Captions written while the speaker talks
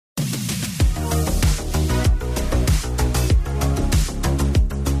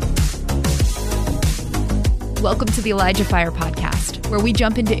Welcome to the ElijahFire podcast, where we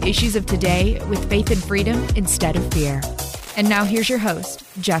jump into issues of today with faith and freedom instead of fear. And now here's your host,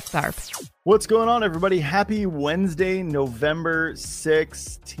 Jeff Tharp. What's going on, everybody? Happy Wednesday, November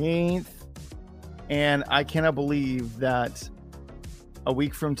 16th. And I cannot believe that a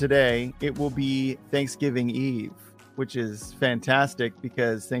week from today, it will be Thanksgiving Eve, which is fantastic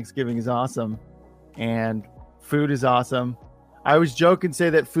because Thanksgiving is awesome and food is awesome. I always joke and say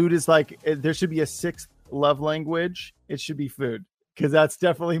that food is like, there should be a sixth love language. It should be food, because that's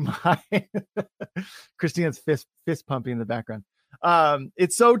definitely mine. Christina's fist pumping in the background.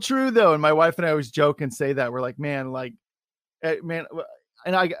 It's so true though. And my wife and I always joke and say that we're like, man, an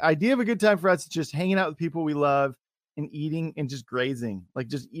idea of a good time for us is just hanging out with people we love and eating and just grazing, like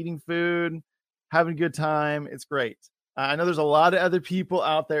just eating food, having a good time. It's great. I know there's a lot of other people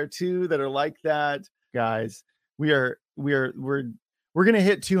out there too that are like that. Guys, we're going to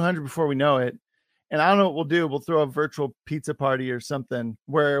hit 200 before we know it. And I don't know what we'll do. We'll throw a virtual pizza party or something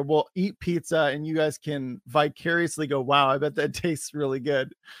where we'll eat pizza and you guys can vicariously go, wow, I bet that tastes really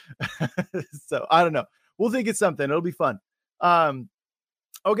good. So I don't know. We'll think it's something. It'll be fun.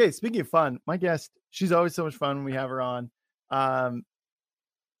 Okay. Speaking of fun, my guest, she's always so much fun when we have her on. I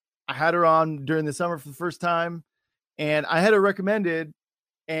had her on during the summer for the first time and I had her recommended.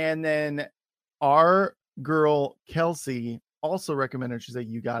 And then our girl, Kelsey, also recommended. She's like,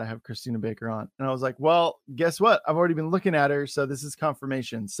 you got to have Cristina Baker on. And I was like, well, guess what? I've already been looking at her. So this is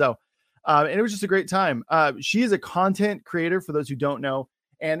confirmation. So, and it was just a great time. She is a content creator for those who don't know.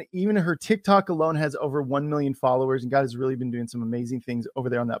 And even her TikTok alone has over 1 million followers. And God has really been doing some amazing things over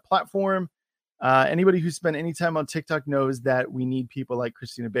there on that platform. Anybody who spent any time on TikTok knows that we need people like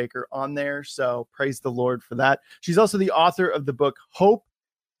Cristina Baker on there. So praise the Lord for that. She's also the author of the book, Hope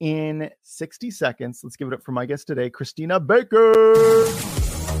in 60 Seconds. Let's give it up for my guest today, Cristina Baker.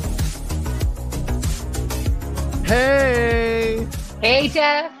 Hey. Hey,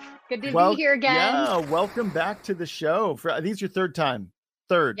 Jeff. Good to be here again. Yeah, welcome back to the show. I think it's your third time.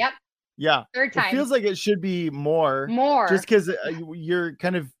 Third. Yep. Yeah. Third time. It feels like it should be more. Just because you're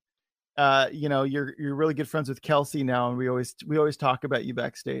kind of, you're really good friends with Kelsey now, and we always talk about you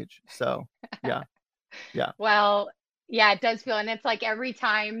backstage. So, yeah. Yeah. Well, yeah, it does feel, and it's like every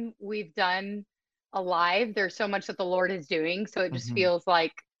time we've done a live, there's so much that the Lord is doing. So it just feels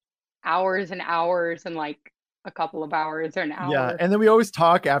like hours and hours and like a couple of hours or an hour. Yeah. And then we always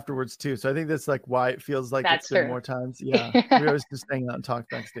talk afterwards too. So I think that's like why it feels like it's been more times. Yeah. We always just hang out and talk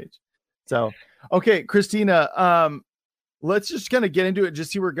backstage. So, okay, Cristina, let's just kind of get into it,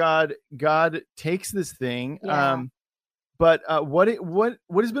 just see where God takes this thing. Yeah. But what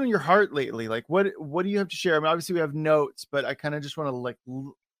has been on your heart lately? Like, what do you have to share? I mean, obviously we have notes, but I kind of just want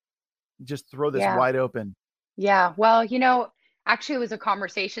to just throw this wide open. Yeah. Well, actually it was a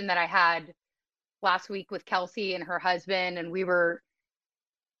conversation that I had last week with Kelsey and her husband, and we were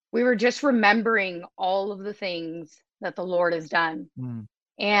just remembering all of the things that the Lord has done.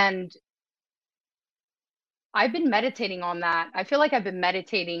 And I've been meditating on that. I feel like I've been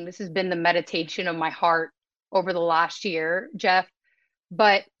meditating. This has been the meditation of my heart over the last year, Jeff.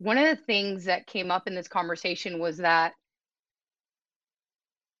 But one of the things that came up in this conversation was that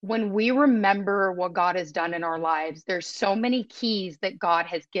when we remember what God has done in our lives, there's so many keys that God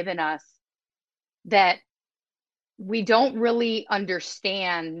has given us that we don't really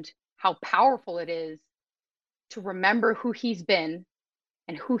understand how powerful it is to remember who He's been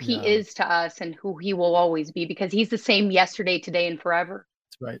and who He is to us and who He will always be, because He's the same yesterday, today, and forever.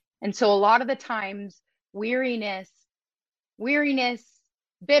 That's right. And so a lot of the times, weariness,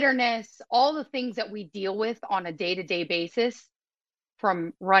 bitterness, all the things that we deal with on a day-to-day basis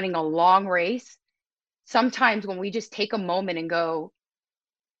from running a long race, sometimes when we just take a moment and go,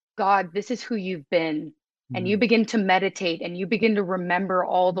 God, this is who you've been, and you begin to meditate and you begin to remember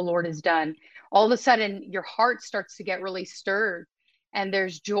all the Lord has done, all of a sudden your heart starts to get really stirred, and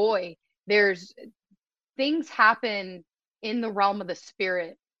there's joy. There's things happen in the realm of the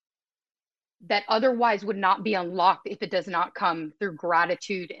spirit that otherwise would not be unlocked if it does not come through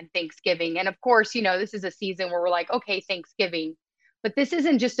gratitude and thanksgiving. And of course, this is a season where we're like, okay, Thanksgiving, but this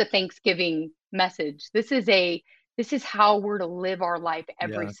isn't just a Thanksgiving message. This is how we're to live our life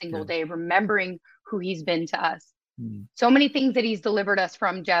every single day, remembering who He's been to us. So many things that He's delivered us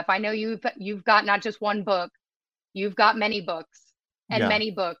from, Jeff. I know you've got not just one book, you've got many books. And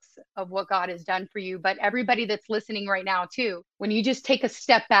many books of what God has done for you. But everybody that's listening right now too, when you just take a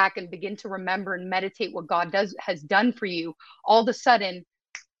step back and begin to remember and meditate what God has done for you, all of a sudden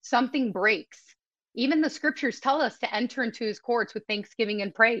something breaks. Even the scriptures tell us to enter into His courts with thanksgiving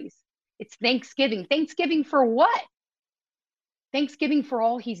and praise. It's Thanksgiving. Thanksgiving for what? Thanksgiving for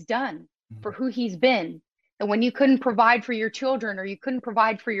all He's done, for who He's been. That when you couldn't provide for your children or you couldn't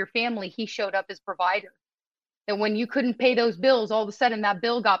provide for your family, he showed up as provider. That when you couldn't pay those bills, all of a sudden that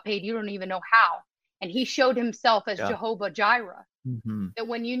bill got paid. You don't even know how. And he showed himself as Yeah. Jehovah Jireh. Mm-hmm. That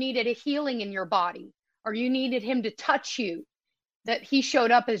when you needed a healing in your body or you needed him to touch you, that he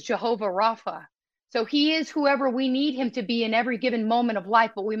showed up as Jehovah Rapha. So he is whoever we need him to be in every given moment of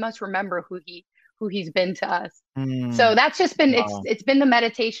life, but we must remember who he's been to us. So that's just been, Wow. it's been the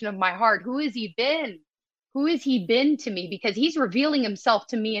meditation of my heart. Who has he been? Who has he been to me? Because he's revealing himself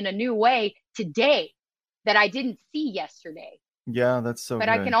to me in a new way today that I didn't see yesterday. Yeah, that's so But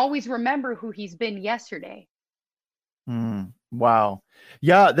good. I can always remember who he's been yesterday. Wow.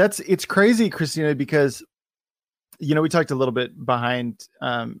 Yeah, it's crazy, Christina, because we talked a little bit behind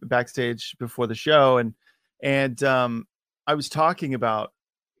backstage before the show, and I was talking about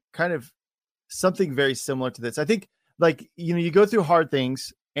kind of something very similar to this. I think like you go through hard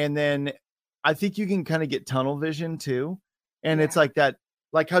things, and then I think you can kind of get tunnel vision too. And it's like that,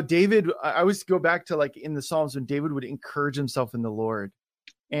 like how David, I always go back to like in the Psalms when David would encourage himself in the Lord.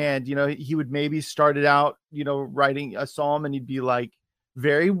 And, he would maybe start it out, writing a psalm, and he'd be like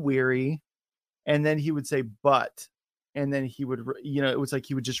very weary. And then he would say, but, and then he would, it was like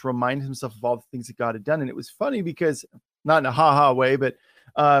he would just remind himself of all the things that God had done. And it was funny because, not in a ha-ha way, but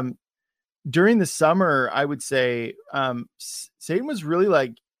during the summer, I would say Satan was really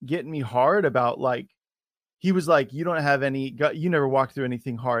like getting me hard about like, he was like, you don't have any, you never walked through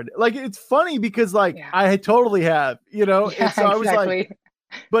anything hard. Like, it's funny because like I totally have, and so I was like,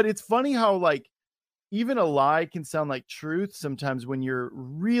 but it's funny how like even a lie can sound like truth sometimes when you're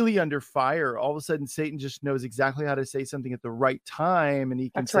really under fire. All of a sudden, Satan just knows exactly how to say something at the right time, and he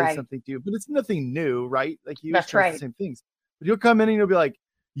can say something to you, but it's nothing new, right? Like he always tries the same things. But he'll come in and he'll be like,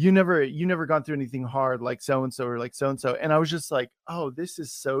 you never gone through anything hard like so-and-so or like so-and-so. And I was just like, oh, this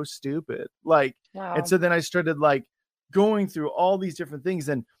is so stupid. Like, and so then I started like going through all these different things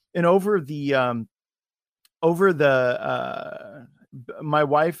and over the my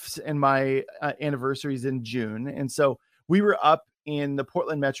wife's and my anniversaries in June. And so we were up in the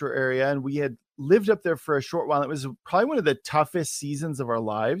Portland metro area, and we had lived up there for a short while. It was probably one of the toughest seasons of our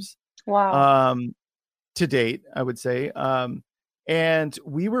lives. Wow. To date, I would say. And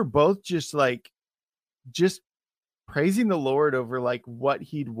we were both just praising the Lord over like what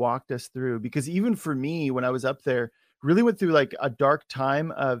he'd walked us through. Because even for me, when I was up there, really went through like a dark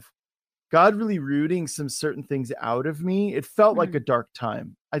time of God really rooting some certain things out of me. It felt like a dark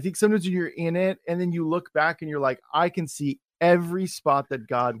time. I think sometimes when you're in it and then you look back and you're like, I can see every spot that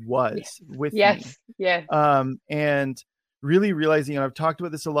God was with me. Yes. And really realizing, and I've talked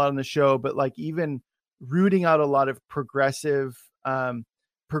about this a lot on the show, but like even rooting out a lot of progressive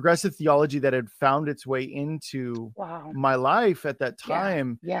theology that had found its way into my life at that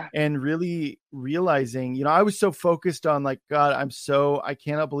time. And really realizing, I was so focused on like, God, I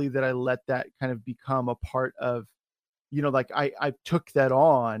cannot believe that I let that kind of become a part of, like I took that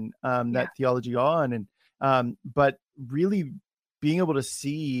on, that theology on. And, but really being able to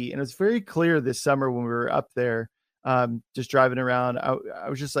see, and it was very clear this summer when we were up there, just driving around, I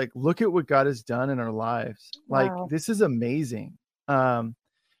was just like, look at what God has done in our lives. Like, this is amazing.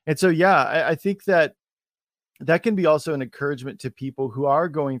 And so, I think that can be also an encouragement to people who are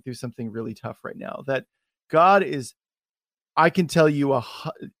going through something really tough right now, that God is, I can tell you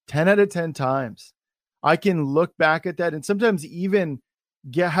 10 out of 10 times, I can look back at that and sometimes even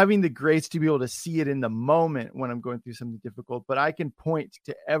having the grace to be able to see it in the moment when I'm going through something difficult, but I can point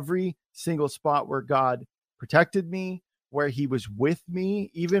to every single spot where God protected me, where he was with me,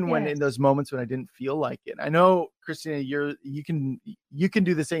 even when in those moments when I didn't feel like it. I know, Cristina, you can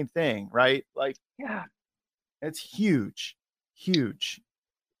do the same thing, right? Like, it's huge.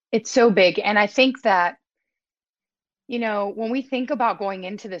 It's so big. And I think that, when we think about going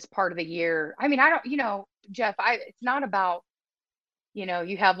into this part of the year, I mean, I don't, Jeff, it's not about, you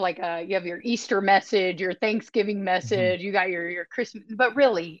have you have your Easter message, your Thanksgiving message, you got your Christmas, but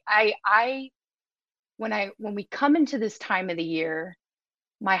really when we come into this time of the year,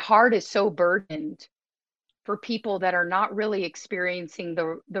 my heart is so burdened for people that are not really experiencing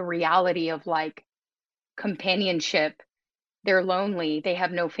the reality of like companionship. They're lonely. They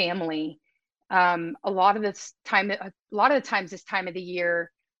have no family. A lot of the times this time of the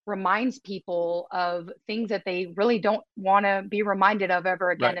year reminds people of things that they really don't want to be reminded of ever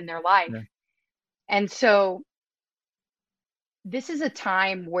again in their life. And so this is a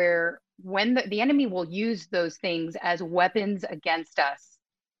time where when the enemy will use those things as weapons against us.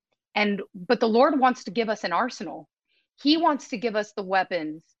 But the Lord wants to give us an arsenal. He wants to give us the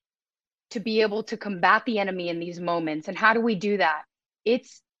weapons to be able to combat the enemy in these moments. And how do we do that?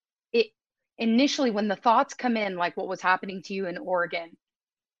 initially when the thoughts come in, like what was happening to you in Oregon,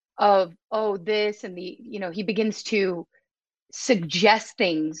 of, oh, this and the, he begins to suggest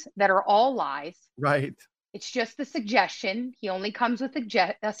things that are all lies. Right. It's just the suggestion. He only comes with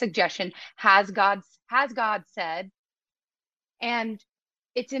a suggestion. Has God said? And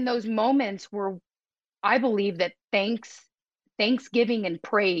it's in those moments where I believe that thanksgiving and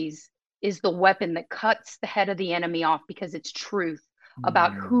praise is the weapon that cuts the head of the enemy off, because it's truth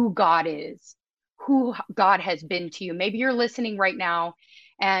about who God is, who God has been to you. Maybe you're listening right now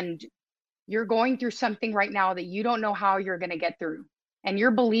and you're going through something right now that you don't know how you're going to get through. And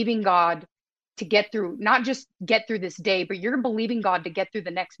you're believing God to get through, not just get through this day, but you're believing God to get through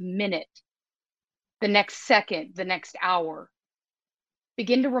the next minute, the next second, the next hour.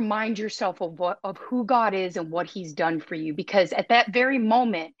 Begin to remind yourself of who God is and what he's done for you, because at that very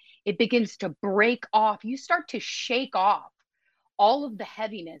moment, it begins to break off. You start to shake off all of the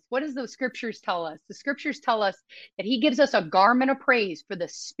heaviness. What does those scriptures tell us? The scriptures tell us that he gives us a garment of praise for the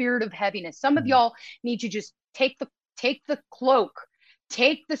spirit of heaviness. Some of y'all need to just take the cloak,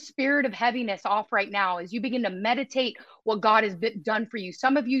 take the spirit of heaviness off right now as you begin to meditate what God has done for you.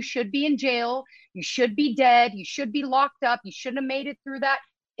 Some of you should be in jail. You should be dead. You should be locked up. You shouldn't have made it through that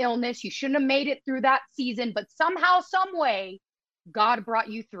illness. You shouldn't have made it through that season, but somehow, some way, God brought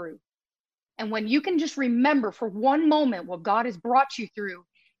you through. And when you can just remember for one moment what God has brought you through,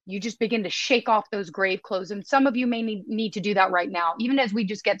 you just begin to shake off those grave clothes. And some of you may need to do that right now, even as we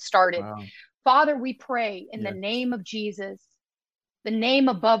just get started. Wow. Father, we pray in the name of Jesus, the name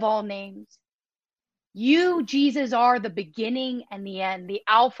above all names. You, Jesus, are the beginning and the end, the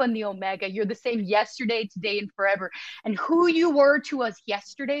Alpha and the Omega. You're the same yesterday, today, and forever. And who you were to us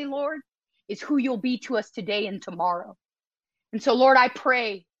yesterday, Lord, is who you'll be to us today and tomorrow. And so, Lord, I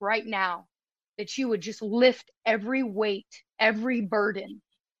pray right now that you would just lift every weight, every burden,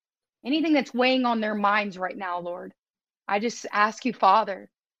 anything that's weighing on their minds right now, Lord. I just ask you, Father,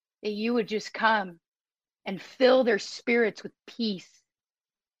 that you would just come and fill their spirits with peace.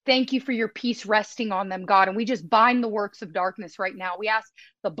 Thank you for your peace resting on them, God. And we just bind the works of darkness right now. We ask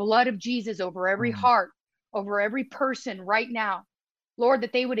the blood of Jesus over every heart, over every person right now, Lord,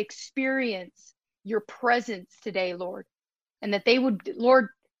 that they would experience your presence today, Lord, and that they would, Lord,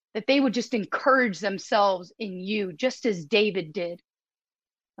 that they would just encourage themselves in you, just as David did.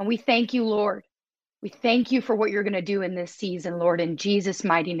 And we thank you, Lord. We thank you for what you're going to do in this season, Lord, in Jesus'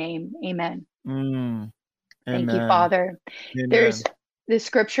 mighty name. Amen. Thank you, Father. Amen. There's this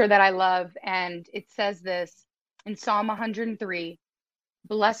scripture that I love, and it says this in Psalm 103,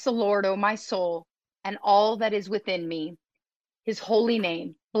 bless the Lord, O my soul, and all that is within me, his holy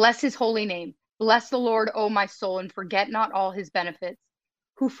name. Bless his holy name. Bless the Lord, O my soul, and forget not all his benefits,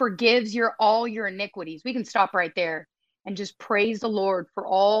 who forgives all your iniquities. We can stop right there and just praise the Lord for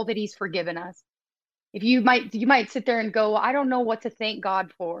all that he's forgiven us. If you might sit there and go, I don't know what to thank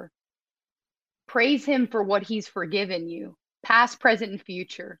God for. Praise him for what he's forgiven you, past, present, and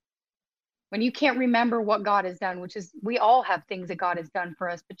future. When you can't remember what God has done, which is, we all have things that God has done for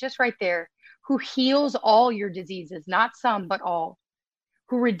us, but just right there, who heals all your diseases, not some, but all,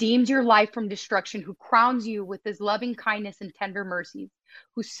 who redeems your life from destruction, who crowns you with his loving kindness and tender mercies,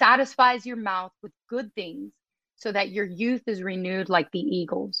 who satisfies your mouth with good things so that your youth is renewed like the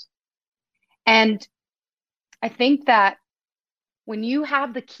eagles. And I think that when you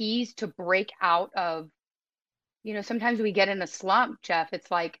have the keys to break out of, sometimes we get in a slump, Jeff.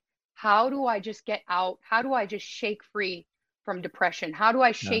 It's like, how do I just get out? How do I just shake free from depression? How do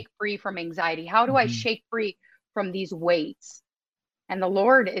I shake free from anxiety? How do I shake free from these weights? And the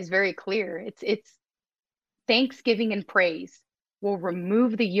Lord is very clear. It's thanksgiving and praise will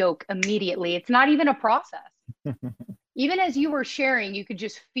remove the yoke immediately. It's not even a process. Even as you were sharing, you could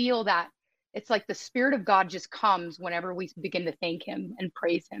just feel that. It's like the Spirit of God just comes whenever we begin to thank him and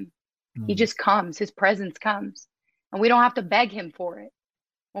praise him. He just comes. His presence comes. And we don't have to beg him for it.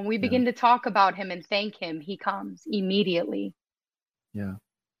 When we begin to talk about him and thank him, he comes immediately. Yeah.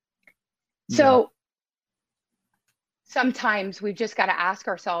 So sometimes we've just got to ask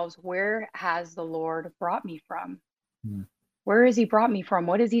ourselves, where has the Lord brought me from? Where has he brought me from?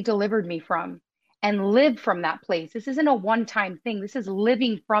 What has he delivered me from? And live from that place. This isn't a one-time thing. This is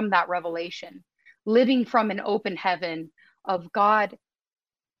living from that revelation, living from an open heaven of God.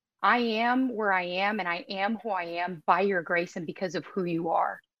 I am where I am, and I am who I am by your grace and because of who you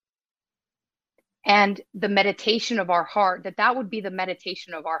are. And the meditation of our heart, that would be the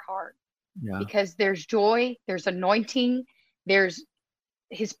meditation of our heart. Because there's joy, there's anointing, there's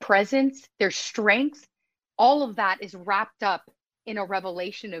his presence, there's strength. All of that is wrapped up in a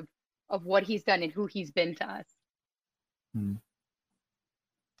revelation of what he's done and who he's been to us.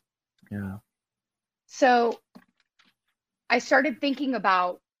 Yeah. So I started thinking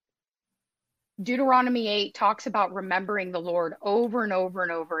about Deuteronomy 8 talks about remembering the Lord over and over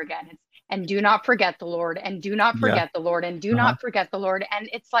and over again. And do not forget the Lord, and do not Yeah. forget the Lord, and do Uh-huh. not forget the Lord. And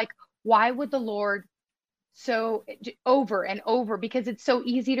it's like, why would the Lord so over and over? Because it's so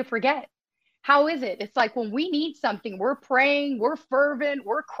easy to forget. How is it? It's like when we need something, we're praying, we're fervent,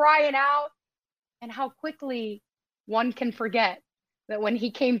 we're crying out. And how quickly one can forget that when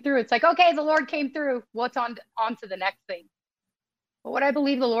he came through, it's like, okay, the Lord came through. What's on to the next thing? But what I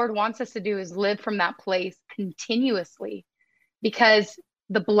believe the Lord wants us to do is live from that place continuously, because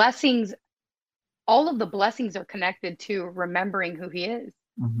the blessings, all of the blessings are connected to remembering who he is.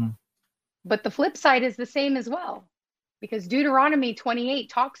 Mm-hmm. But the flip side is the same as well, because Deuteronomy 28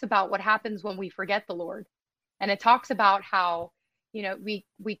 talks about what happens when we forget the Lord. And it talks about how, we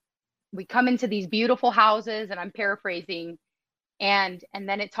come into these beautiful houses, and I'm paraphrasing, and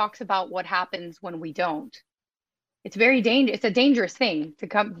then it talks about what happens when we don't. It's very dangerous. It's a dangerous thing to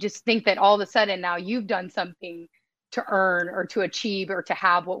come just think that all of a sudden now you've done something to earn or to achieve or to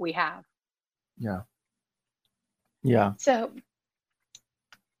have what we have. Yeah. Yeah. So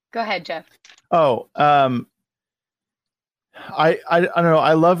go ahead, Jeff. Oh, I don't know.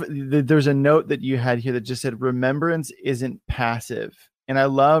 I love there's a note that you had here that just said remembrance isn't passive. And I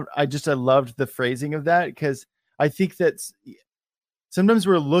loved the phrasing of that, because I think that's sometimes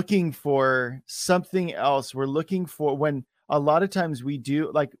we're looking for something else. We're looking for, when a lot of times we do,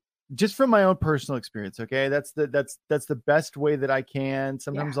 like, just from my own personal experience. Okay. That's the best way that I can.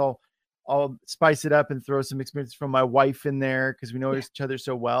 Sometimes I'll spice it up and throw some experiences from my wife in there, because we know each other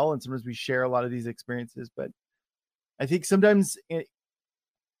so well. And sometimes we share a lot of these experiences, but I think sometimes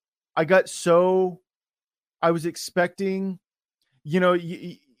I was expecting,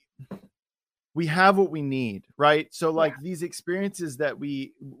 we have what we need, right? So like these experiences that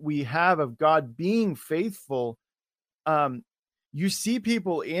we have of God being faithful, you see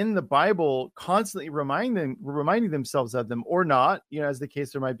people in the Bible constantly reminding themselves of them, or not, as the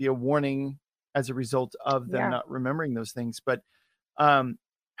case, there might be a warning as a result of them not remembering those things, but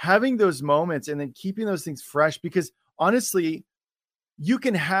having those moments and then keeping those things fresh, because honestly, you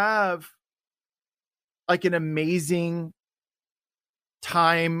can have like an amazing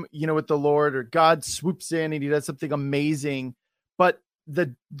time, with the Lord, or God swoops in and he does something amazing, but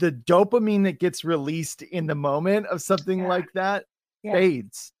the dopamine that gets released in the moment of something like that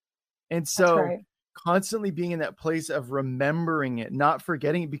fades. And so constantly being in that place of remembering it, not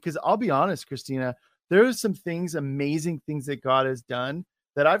forgetting it, because I'll be honest, Cristina, there's some amazing things that God has done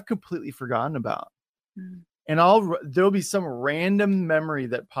that I've completely forgotten about. And there'll be some random memory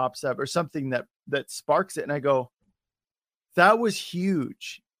that pops up, or something that sparks it. And I go, that was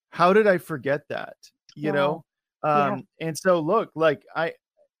huge. How did I forget that? And so look, like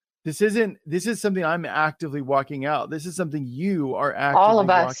this is something I'm actively walking out. This is something you are actively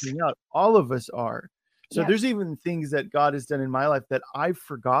walking out. All of us are. So there's even things that God has done in my life that I've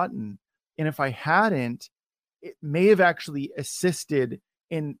forgotten. And if I hadn't, it may have actually assisted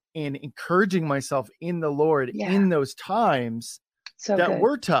in encouraging myself in the Lord in those times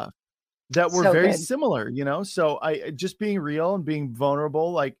were tough, that were very similar, So I just being real and being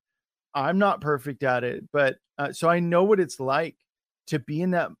vulnerable, like I'm not perfect at it, but so I know what it's like to be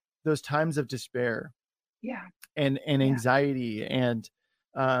in those times of despair, and anxiety, and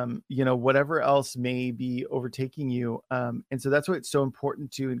whatever else may be overtaking you. And so that's why it's so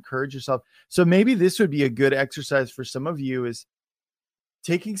important to encourage yourself. So maybe this would be a good exercise for some of you, is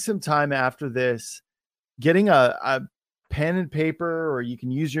taking some time after this, getting a pen and paper, or you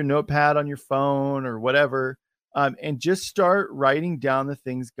can use your notepad on your phone or whatever, and just start writing down the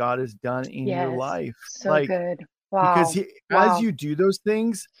things God has done in your life. So good. Wow. Because as you do those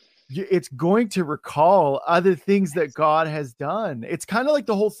things, it's going to recall other things that God has done. It's kind of like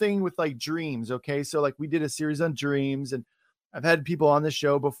the whole thing with like dreams. Okay. So like we did a series on dreams, and I've had people on the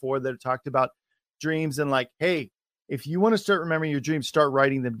show before that have talked about dreams, and like, hey, if you want to start remembering your dreams, start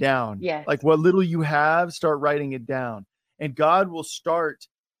writing them down. Yes. Like what little you have, start writing it down. And God will start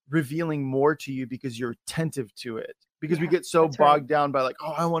revealing more to you because you're attentive to it. Because we get so bogged down by like,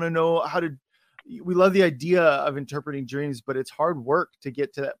 oh, I want to know we love the idea of interpreting dreams, but it's hard work to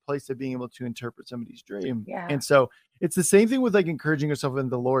get to that place of being able to interpret somebody's dream. Yeah. And so it's the same thing with like encouraging yourself in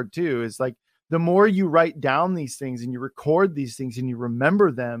the Lord too, is like the more you write down these things and you record these things and you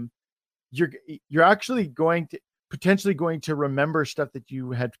remember them, you're actually potentially going to remember stuff that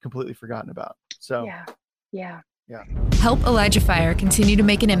you had completely forgotten about. So yeah. Help ElijahFire continue to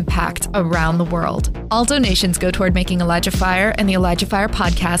make an impact around the world. All donations go toward making ElijahFire and the ElijahFire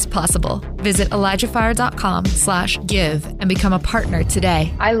podcast possible. Visit ElijahFire.com/give and become a partner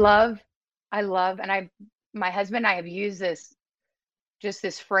today. I love I love, and my husband and I have used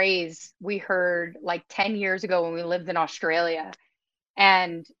this phrase we heard like 10 years ago when we lived in Australia.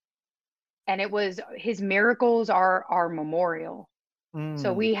 And it was, his miracles are our memorial.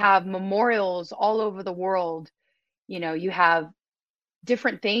 So we have memorials all over the world. You have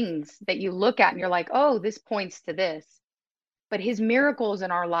different things that you look at and you're like, oh, this points to this. But his miracles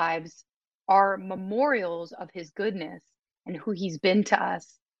in our lives are memorials of his goodness and who he's been to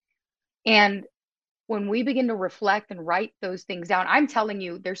us. And when we begin to reflect and write those things down, I'm telling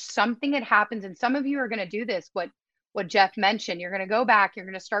you, there's something that happens. And some of you are going to do this, what Jeff mentioned. You're going to go back, you're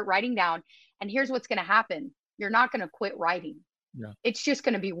going to start writing down. And here's what's going to happen. You're not going to quit writing. Yeah. It's just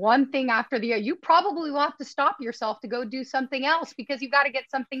going to be one thing after the other. You probably will have to stop yourself to go do something else because you've got to get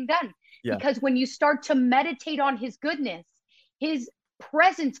something done. Yeah. Because when you start to meditate on his goodness, his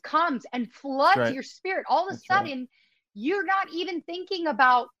presence comes and floods your spirit. All of a sudden, you're not even thinking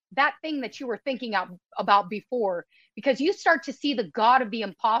about that thing that you were thinking about before, because you start to see the God of the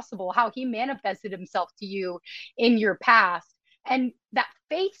impossible, how he manifested himself to you in your past. And that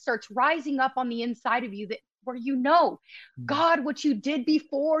faith starts rising up on the inside of you, that where God, what you did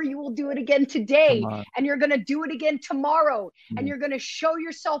before, you will do it again today, and you're going to do it again tomorrow, and you're going to show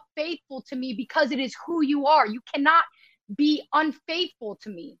yourself faithful to me because it is who you are. You cannot be unfaithful to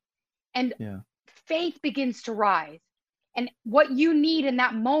me. And faith begins to rise. And what you need in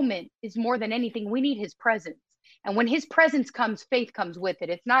that moment is, more than anything, we need his presence. And when his presence comes, faith comes with it.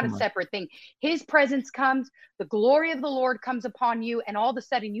 It's not a separate thing. His presence comes, the glory of the Lord comes upon you, and all of a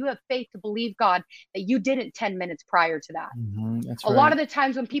sudden you have faith to believe God that you didn't 10 minutes prior to that. That's a lot of the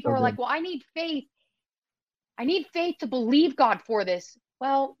times when people are like, well, I need faith to believe God for this.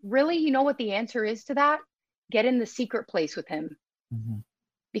 Well, really, you know what the answer is to that? Get in the secret place with him.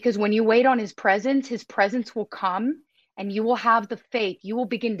 Because when you wait on his presence will come, and you will have the faith. You will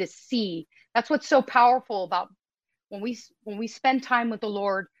begin to see. That's what's so powerful about when we spend time with the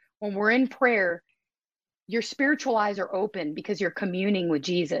Lord, when we're in prayer, your spiritual eyes are open because you're communing with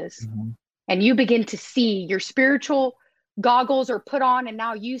Jesus. And you begin to see, your spiritual goggles are put on, and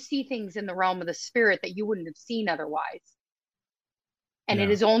now you see things in the realm of the spirit that you wouldn't have seen otherwise. And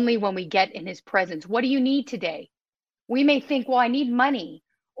it is only when we get in his presence. What do you need today? We may think, well, I need money,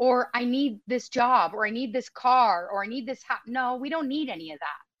 or I need this job, or I need this car, or I need this house. No, we don't need any of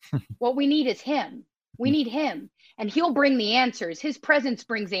that. What we need is him. We need him, and he'll bring the answers. His presence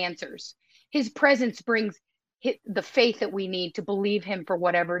brings answers. His presence brings the faith that we need to believe him for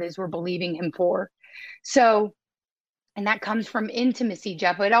whatever it is we're believing him for. So, and that comes from intimacy,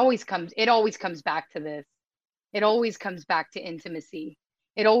 Jeff. It always comes back to this. It always comes back to intimacy.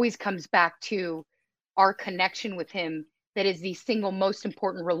 It always comes back to our connection with him. That is the single most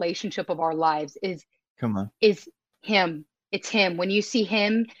important relationship of our lives, is him. It's him. When you see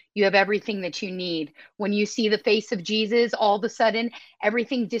him, you have everything that you need. When you see the face of Jesus, all of a sudden,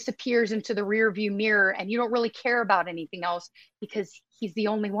 everything disappears into the rear view mirror, and you don't really care about anything else because he's the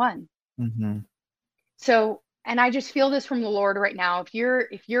only one. So, and I just feel this from the Lord right now. If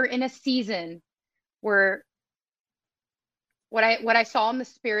you're in a season where what I saw in the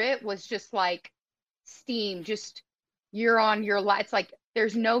spirit was just like steam, just you're on your life. It's like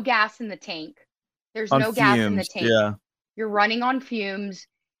there's no gas in the tank. There's no gas in the tank. Yeah. You're running on fumes,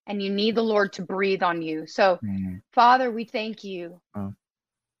 and you need the Lord to breathe on you. So, Father, we thank you.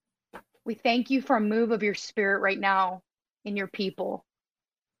 We thank you for a move of your spirit right now in your people.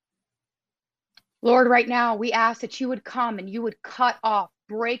 Lord, right now, we ask that you would come and you would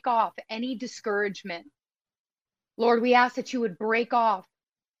break off any discouragement. Lord, we ask that you would break off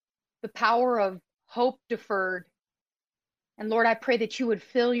the power of hope deferred. And Lord, I pray that you would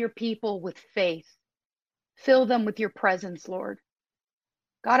fill your people with faith. Fill them with your presence, Lord.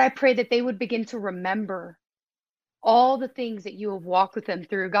 God, I pray that they would begin to remember all the things that you have walked with them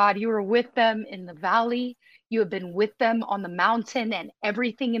through. God, you were with them in the valley. You have been with them on the mountain and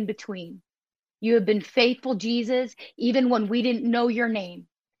everything in between. You have been faithful, Jesus, even when we didn't know your name,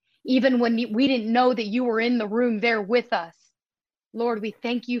 even when we didn't know that you were in the room there with us. Lord, we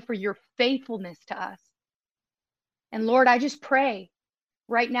thank you for your faithfulness to us. And Lord, I just pray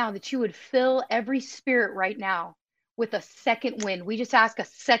right now that you would fill every spirit right now with a second wind. We just ask a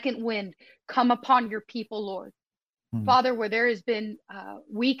second wind come upon your people, Lord. Father, where there has been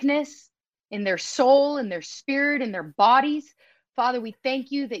weakness in their soul, in their spirit, in their bodies, Father, we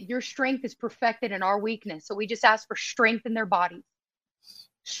thank you that your strength is perfected in our weakness. So we just ask for strength in their bodies,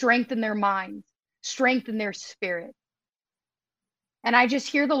 strength in their minds, strength in their spirit. And I just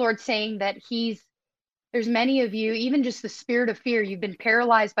hear the Lord saying that there's many of you, even just the spirit of fear, you've been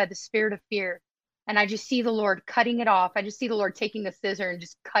paralyzed by the spirit of fear. And I just see the Lord cutting it off. I just see the Lord taking a scissor and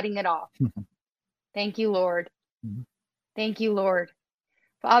just cutting it off. Thank you, Lord. Thank you, Lord.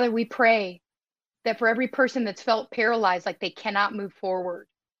 Father, we pray that for every person that's felt paralyzed, like they cannot move forward,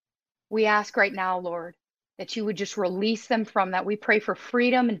 we ask right now, Lord, that you would just release them from that. We pray for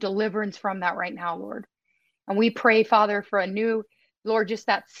freedom and deliverance from that right now, Lord. And we pray, Father, for a new, Lord, just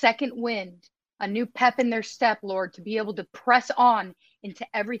that second wind, a new pep in their step, Lord, to be able to press on into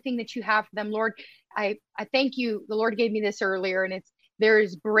everything that you have for them, Lord. I thank you. The Lord gave me this earlier, and there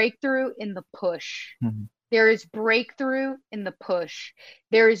is breakthrough in the push. There is breakthrough in the push.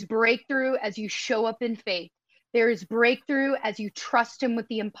 There is breakthrough as you show up in faith. There is breakthrough as you trust him with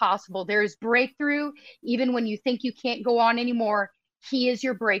the impossible. There is breakthrough even when you think you can't go on anymore. He is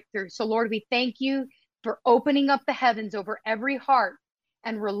your breakthrough. So, Lord, we thank you for opening up the heavens over every heart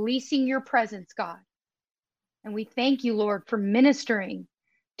and releasing your presence, God. And we thank you, Lord, for ministering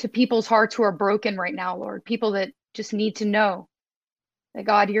to people's hearts who are broken right now, Lord, people that just need to know that,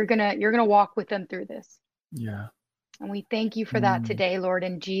 God, you're gonna walk with them through this. Yeah. And we thank you for that today, Lord,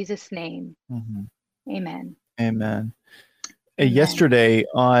 in Jesus' name. Amen. Amen. Yesterday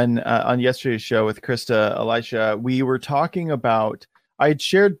on yesterday's show with Krista, Elisha, we were talking about, I had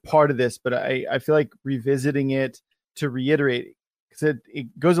shared part of this, but I feel like revisiting it to reiterate, because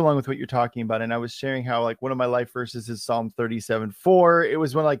it goes along with what you're talking about. And I was sharing how, like, one of my life verses is Psalm 37:4. It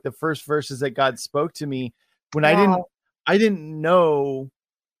was one of, like, the first verses that God spoke to me when I didn't know,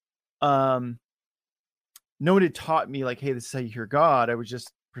 no one had taught me, like, hey, this is how you hear God. I was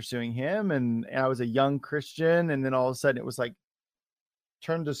just pursuing him, and I was a young Christian, and then all of a sudden it was like,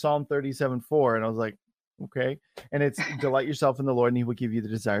 turn to Psalm 37:4, and I was like, okay. And it's delight yourself in the Lord, and he will give you the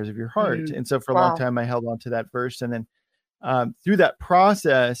desires of your heart. And so for a long time I held on to that verse, and then through that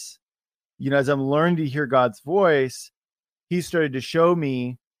process, as I'm learning to hear God's voice, he started to show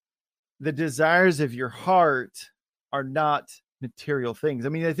me the desires of your heart are not material things. I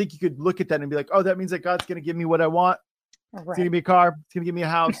mean, I think you could look at that and be like, oh, that means that God's going to give me what I want. He's going to give me a car. He's going to give me a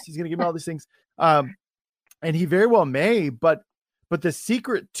house. He's going to give me all these things. And he very well may, but the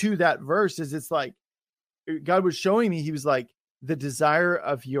secret to that verse is, it's like, God was showing me, he was like, the desire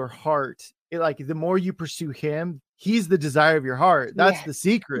of your heart. Like, the more you pursue him, he's the desire of your heart. That's the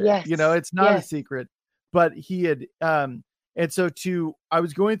secret. It's not a secret, but he had, and so I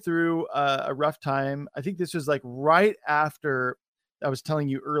was going through a rough time. I think this was like right after I was telling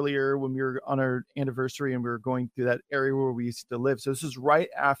you earlier, when we were on our anniversary and we were going through that area where we used to live. So this was right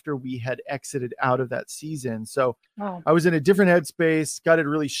after we had exited out of that season. So I was in a different headspace. God had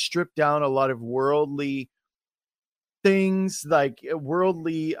really stripped down a lot of worldly things, like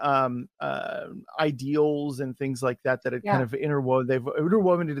worldly ideals and things like that had kind of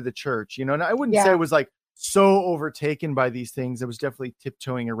interwoven into the church, and I wouldn't say it was like so overtaken by these things. I was definitely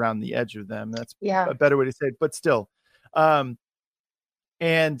tiptoeing around the edge of them. That's a better way to say it, but still. He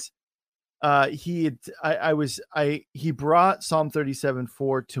brought Psalm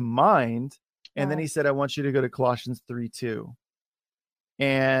 37:4 to mind. And then he said, I want you to go to Colossians 3:2.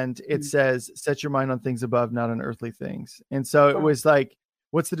 And it says, set your mind on things above, not on earthly things. And so it was like,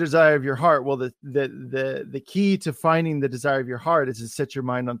 what's the desire of your heart? Well, the key to finding the desire of your heart is to set your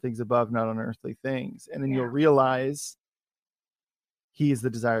mind on things above, not on earthly things. And then you'll realize he is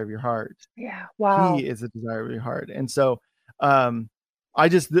the desire of your heart. Yeah. Wow. He is the desire of your heart. And so,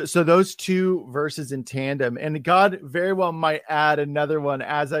 so those two verses in tandem, and God very well might add another one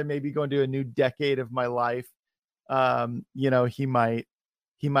as I may be going to a new decade of my life.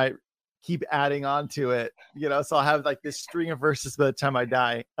 He might keep adding on to it, so I'll have like this string of verses by the time I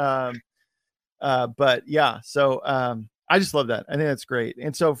die. But yeah, so, I just love that. I think that's great.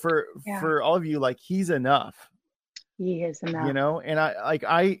 And so for all of you, like, he's enough. He is enough. And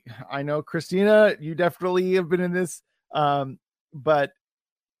I know, Cristina, you definitely have been in this, but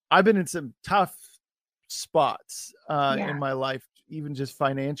I've been in some tough spots in my life, even just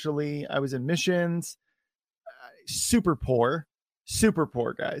financially. I was in missions, super poor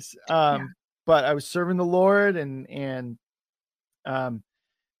guys. But I was serving the Lord, and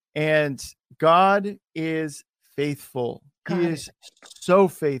God is faithful. He is so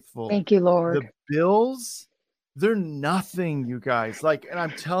faithful. Thank you, Lord. The bills, they're nothing, you guys. Like, and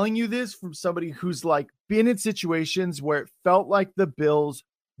I'm telling you this from somebody who's like been in situations where it felt like the bills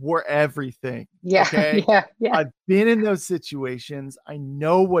were everything. Yeah. Okay. Yeah. I've been in those situations. I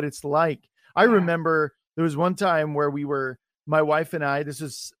know what it's like. I remember there was one time where my wife and I, this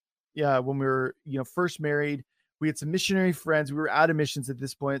was, when we were, first married, we had some missionary friends. We were out of missions at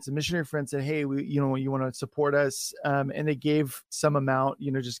this point. Some missionary friends said, hey, you want to support us? And they gave some amount,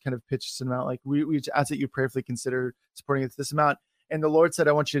 just kind of pitched some amount. Like, we asked that you prayerfully consider supporting us this amount. And the Lord said,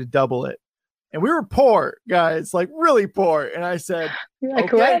 I want you to double it. And we were poor, guys, like really poor. And I said, You're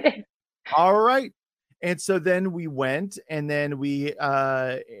like, okay, what? all right. And so then we went, and then we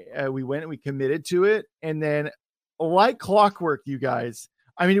went and we committed to it. And then like clockwork, you guys,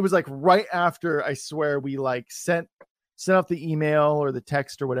 I mean, it was like right after, I swear, we like sent off the email or the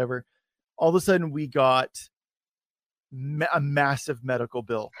text or whatever. All of a sudden we got a massive medical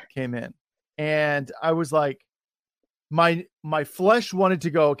bill came in. And I was like, my flesh wanted to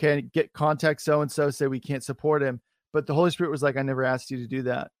go, okay, get contact so-and-so, say we can't support him. But the Holy Spirit was like, I never asked you to do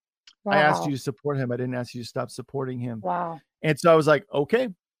that. Wow. I asked you to support him. I didn't ask you to stop supporting him. Wow. And so I was like, okay.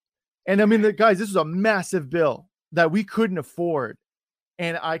 And I mean, guys, this was a massive bill that we couldn't afford.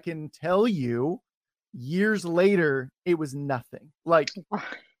 And I can tell you, years later, it was nothing. Like,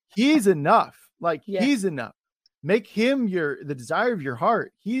 he's enough. Like, Yes. he's enough. Make him the desire of your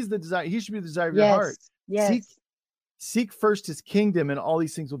heart. He's the desire. He should be the desire of your heart. Yes. Seek first his kingdom, and all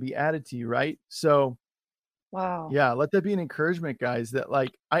these things will be added to you. Right. So, wow. Yeah. Let that be an encouragement, guys, that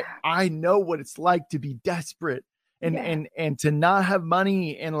like, I know what it's like to be desperate and to not have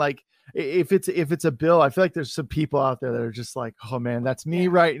money. And like, if it's a bill, I feel like there's some people out there that are just like, oh man, that's me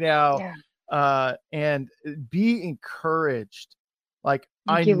right now. Yeah. And be encouraged. Like,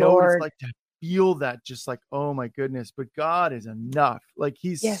 Thank I you, know what Lord. it's like to feel that, just like, oh my goodness, but God is enough. Like,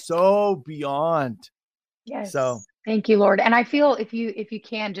 he's Yes. so beyond. Yes. So Thank you, Lord. And I feel if you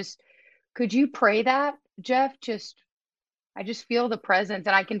can just, could you pray that, Jeff? I just feel the presence,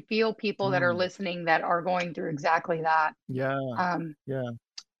 and I can feel people that are listening that are going through exactly that. Yeah. Yeah.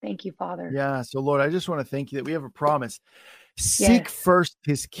 Thank you, Father. Yeah. So Lord, I just want to thank you that we have a promise. Seek first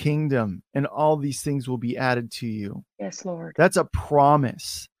his kingdom, and all these things will be added to you. Yes, Lord. That's a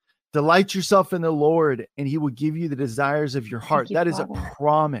promise. Delight yourself in the Lord, and he will give you the desires of your heart. That is a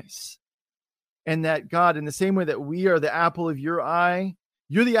promise. And that, God, in the same way that we are the apple of your eye,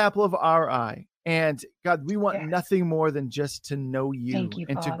 you're the apple of our eye. And God, we want nothing more than just to know you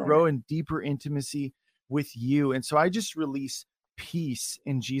and Father. to grow in deeper intimacy with you. And so I just release peace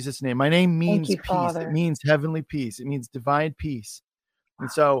in Jesus' name. My name means peace. Father. It means heavenly peace. It means divine peace.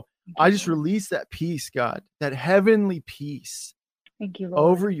 And so I just release that peace, God, that heavenly peace. Thank you, Lord.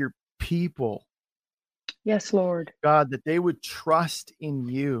 Over your people. Yes, Lord. God, that they would trust in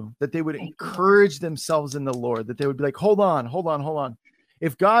you, that they would encourage themselves in the Lord, that they would be like, hold on.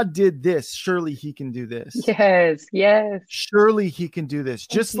 If God did this, surely he can do this. Yes. Surely he can do this.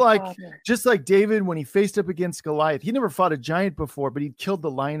 Just like David, when he faced up against Goliath, he never fought a giant before, but he killed the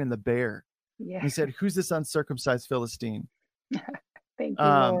lion and the bear. Yeah. And he said, who's this uncircumcised Philistine? Thank you,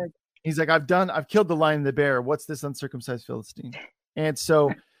 Lord. He's like, I've killed the lion and the bear. What's this uncircumcised Philistine? And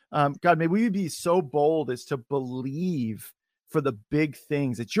so, God, may we be so bold as to believe for the big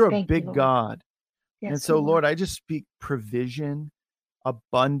things, that you're a big God. Yes, and so, Lord, I just speak provision,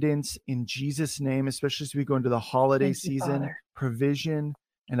 abundance in Jesus' name, especially as we go into the holiday season, provision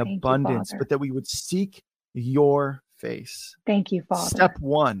and abundance, but that we would seek your face. Thank you, Father. Step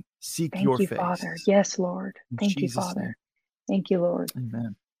one, seek your face. Father. Yes, Lord. Thank you, Father. Name. Thank you, Lord.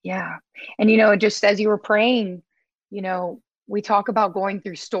 Amen. Yeah. And, just as you were praying, we talk about going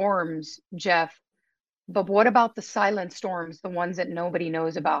through storms, Jeff, but what about the silent storms, the ones that nobody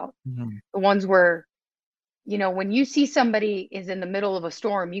knows about? Mm-hmm. The ones where, when you see somebody is in the middle of a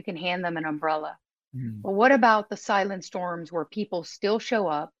storm, you can hand them an umbrella. Mm-hmm. But what about the silent storms where people still show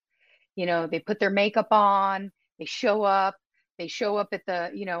up? They put their makeup on, they show up at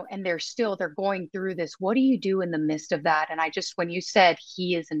the, and they're going through this. What do you do in the midst of that? And when you said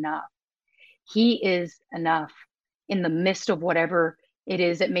he is enough in the midst of whatever it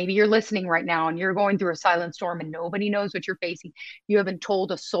is that maybe you're listening right now and you're going through a silent storm and nobody knows what you're facing. You haven't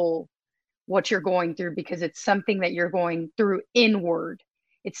told a soul what you're going through because it's something that you're going through inward.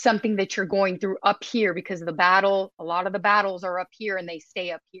 It's something that you're going through up here because a lot of the battles are up here and they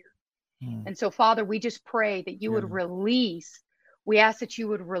stay up here. And so, Father, we just pray that you would release. We ask that you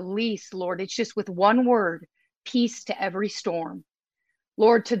would release, Lord. It's just with one word, peace to every storm.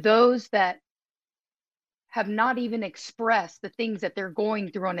 Lord, to those that have not even expressed the things that they're going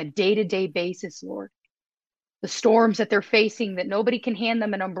through on a day-to-day basis, Lord. The storms that they're facing, that nobody can hand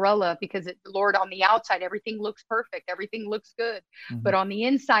them an umbrella because, Lord, on the outside, everything looks perfect. Everything looks good. Mm-hmm. But on the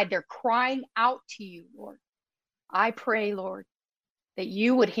inside, they're crying out to you, Lord. I pray, Lord, that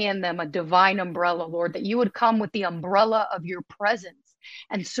you would hand them a divine umbrella, Lord, that you would come with the umbrella of your presence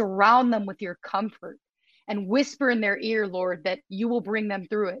and surround them with your comfort and whisper in their ear, Lord, that you will bring them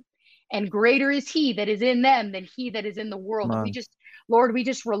through it. And greater is he that is in them than he that is in the world. And we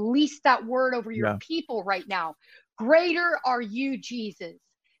just release that word over your people right now. Greater are you, Jesus,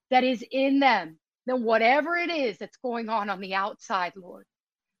 that is in them than whatever it is that's going on the outside, Lord.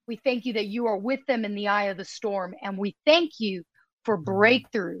 We thank you that you are with them in the eye of the storm. And we thank you for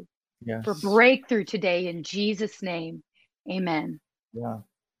breakthrough, for breakthrough today in Jesus' name. Amen. Yeah.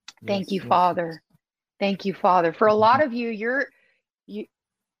 Thank you, Father. Thank you, Father. For a lot of you,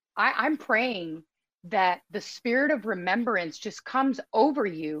 I'm praying that the spirit of remembrance just comes over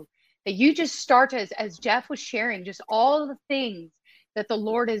you, that you just start as Jeff was sharing, just all the things that the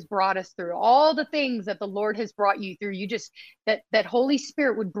Lord has brought us through, all the things that the Lord has brought you through. You just, that Holy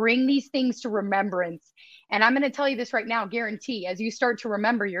Spirit would bring these things to remembrance. And I'm going to tell you this right now, guarantee, as you start to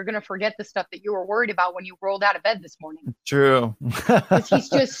remember, you're going to forget the stuff that you were worried about when you rolled out of bed this morning. True. Because he's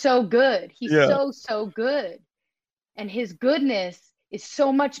just so good. He's so good. And his goodness is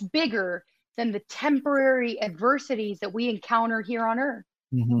so much bigger than the temporary adversities that we encounter here on earth.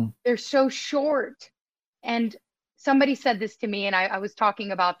 Mm-hmm. They're so short. And somebody said this to me, and I was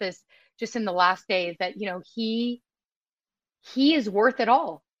talking about this just in the last days, that, you know, he is worth it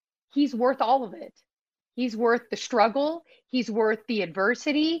all. He's worth all of it. He's worth the struggle. He's worth the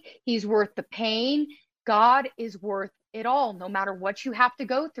adversity. He's worth the pain. God is worth it all, no matter what you have to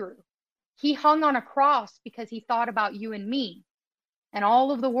go through. He hung on a cross because he thought about you and me and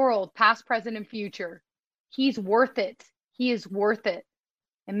all of the world, past, present, and future. He's worth it. He is worth it.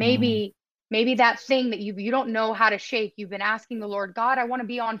 And maybe that thing that you don't know how to shake, you've been asking the Lord, God, I want to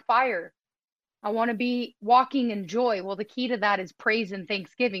be on fire. I want to be walking in joy. Well, the key to that is praise and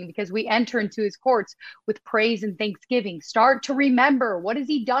thanksgiving, because we enter into his courts with praise and thanksgiving. Start to remember, what has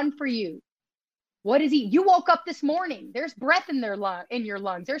he done for you? What is he? You woke up this morning. There's breath in your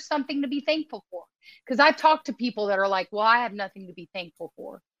lungs. There's something to be thankful for. Because I've talked to people that are like, well, I have nothing to be thankful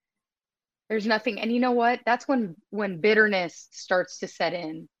for. There's nothing. And you know what? That's when bitterness starts to set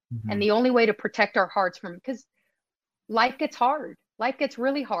in. Mm-hmm. And the only way to protect our hearts from, because life gets hard. Life gets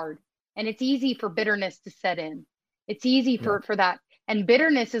really hard. And it's easy for bitterness to set in. It's easy for that. And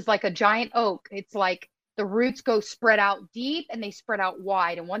bitterness is like a giant oak. It's like the roots go spread out deep and they spread out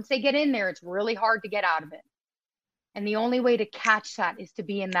wide. And once they get in there, it's really hard to get out of it. And the only way to catch that is to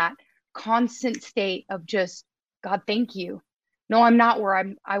be in that constant state of just, God, thank you. No, I'm not where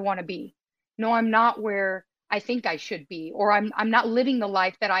I want to be. No, I'm not where I think I should be, or I'm not living the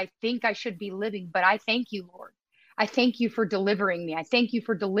life that I think I should be living, but I thank you, Lord. I thank you for delivering me. I thank you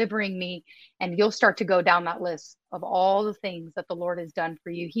for delivering me. And you'll start to go down that list of all the things that the Lord has done for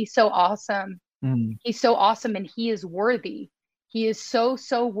you. He's so awesome. He's so awesome, and he is worthy. He is so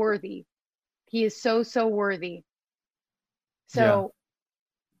worthy. He is so worthy. So,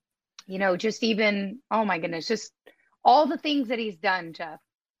 you know, just even, oh my goodness, just all the things that he's done, Jeff.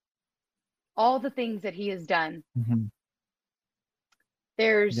 All the things that he has done. Mm-hmm.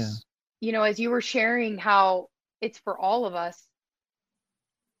 There's, you know, as you were sharing how it's for all of us,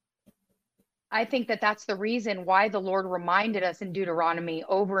 I think that that's the reason why the Lord reminded us in Deuteronomy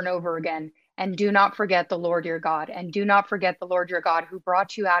over and over again, and do not forget the Lord your God, and do not forget the Lord your God who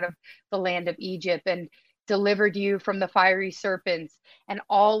brought you out of the land of Egypt and delivered you from the fiery serpents and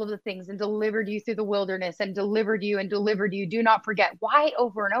all of the things, and delivered you through the wilderness and delivered you. Do not forget. Why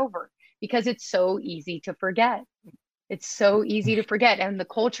over and over? Because it's so easy to forget. It's so easy to forget. And the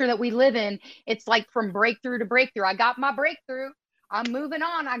culture that we live in, it's like from breakthrough to breakthrough. I got my breakthrough. I'm moving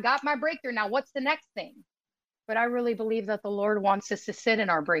on. I got my breakthrough. Now what's the next thing? But I really believe that the Lord wants us to sit in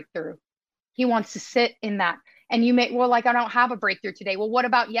our breakthrough. He wants to sit in that. And you may, well, like, I don't have a breakthrough today. Well, what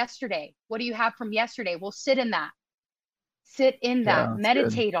about yesterday? What do you have from yesterday? Well, sit in that. Sit in that.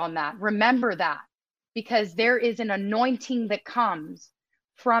 Meditate on that. Remember that. Because there is an anointing that comes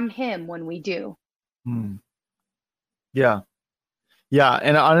from him when we do. Yeah.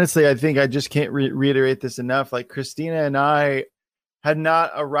 And honestly, I think I just can't reiterate this enough. Like, Cristina and I had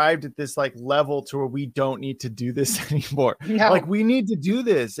not arrived at this like level to where we don't need to do this anymore. No. Like, we need to do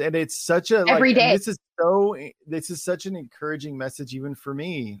this. And it's such a, every day. This is such an encouraging message, even for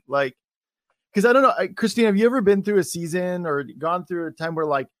me. Like, cause I don't know, Cristina, have you ever been through a season or gone through a time where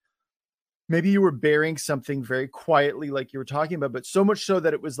like, maybe you were bearing something very quietly, like you were talking about, but so much so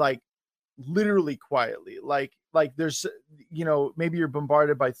that it was like literally quietly, like there's, you know, maybe you're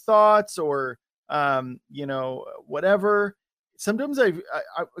bombarded by thoughts or, you know, whatever. Sometimes I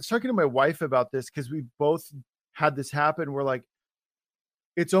was talking to my wife about this, because we both had this happen where like,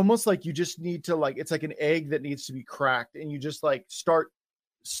 it's almost like you just need to like, it's like an egg that needs to be cracked, and you just like start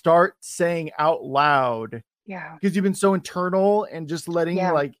saying out loud. Yeah. Because you've been so internal and just letting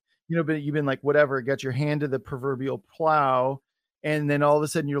like, you know, but you've been like, whatever, got your hand to the proverbial plow. And then all of a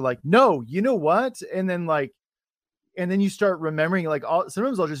sudden you're like, no, you know what? And then you start remembering, like,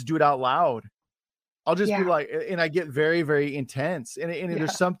 sometimes I'll just do it out loud. I'll just be like, and I get very, very intense. And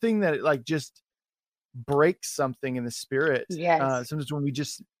there's something that like just breaks something in the spirit. Yes. Sometimes when we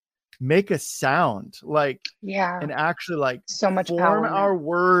just make a sound, like, Yeah. and actually like So much form power in our that.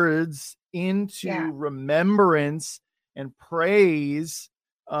 words into Yeah. remembrance and praise.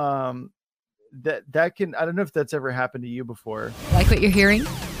 That can, I don't know if that's ever happened to you before. Like what you're hearing?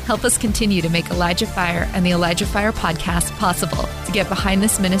 Help us continue to make ElijahFire and the ElijahFire podcast possible. To get behind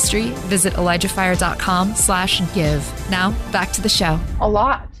this ministry, visit ElijahFire.com/give. Now back to the show. A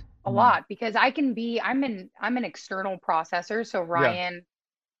lot, because I'm an external processor. So Yeah. Ryan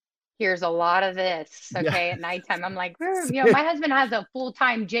hears a lot of this. Okay. Yeah. At nighttime, I'm like, my husband has a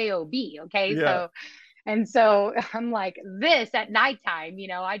full-time job. Okay. Yeah. So I'm like this at nighttime,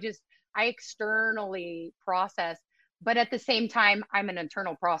 I externally process, but at the same time, I'm an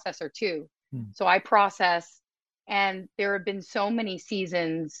internal processor too. So I process, and there have been so many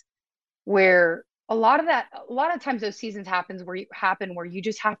seasons where a lot of times those seasons happen where you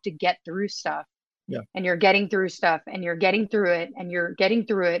just have to get through stuff. Yeah. And you're getting through stuff, and you're getting through it, and you're getting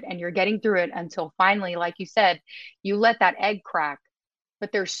through it, and you're getting through it until finally, like you said, you let that egg crack.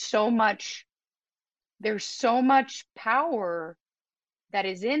 But there's so much power that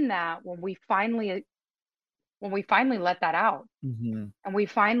is in that when we finally let that out. And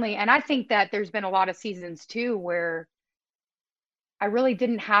I think that there's been a lot of seasons too where I really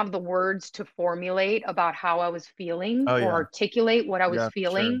didn't have the words to formulate about how I was feeling or articulate what I was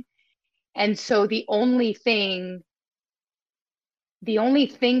feeling. Sure. And so the only thing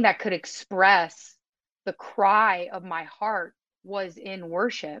that could express the cry of my heart was in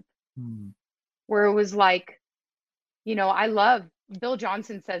worship, where it was like, I love, Bill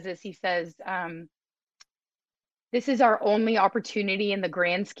Johnson says this. He says, this is our only opportunity in the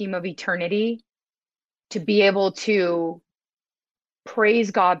grand scheme of eternity to be able to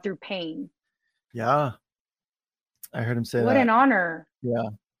praise God through pain. Yeah. I heard him say what that. An honor. Yeah.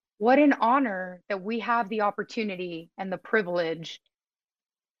 What an honor that we have the opportunity and the privilege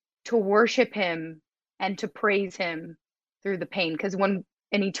to worship him and to praise him through the pain. Because when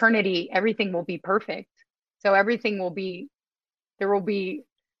in eternity, everything will be perfect. So everything will be, there will be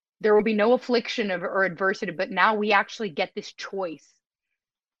no affliction or adversity, but now we actually get this choice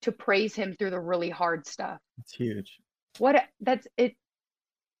to praise him through the really hard stuff. It's huge. That's it.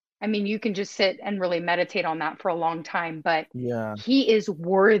 I mean, you can just sit and really meditate on that for a long time, but he is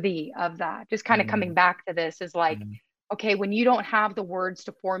worthy of that. Just kind of coming back to this is like, okay, when you don't have the words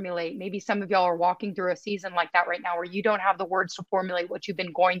to formulate, maybe some of y'all are walking through a season like that right now, where you don't have the words to formulate what you've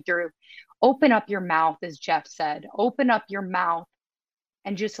been going through. Open up your mouth, as Jeff said. Open up your mouth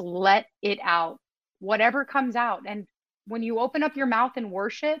and just let it out, whatever comes out. And when you open up your mouth in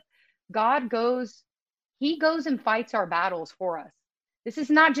worship, he goes and fights our battles for us. This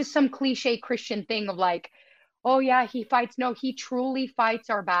is not just some cliche Christian thing of like, oh yeah, he fights. No, he truly fights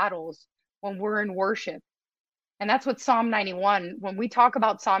our battles when we're in worship. And that's what Psalm 91, when we talk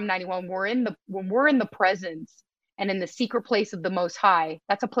about Psalm 91, when we're in the presence and in the secret place of the Most High,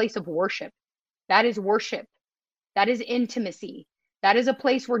 that's a place of worship. That is worship. That is intimacy. That is a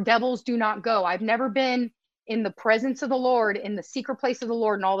place where devils do not go. I've never been in the presence of the Lord, in the secret place of the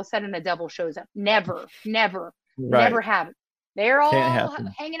Lord, and all of a sudden the devil shows up. Never have it. They're all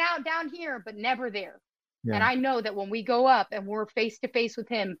hanging out down here, but never there. Yeah. And I know that when we go up and we're face to face with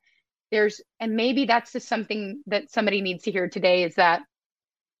him, and maybe that's just something that somebody needs to hear today, is that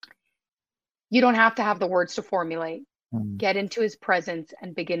you don't have to have the words to formulate. Get into his presence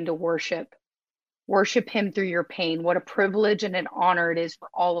and begin to worship. Worship him through your pain. What a privilege and an honor it is for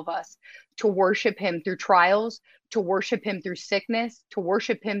all of us to worship him through trials, to worship him through sickness, to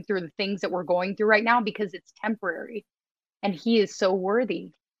worship him through the things that we're going through right now, because it's temporary. And he is so worthy.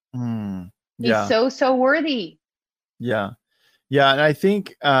 He's so worthy. Yeah. Yeah. And I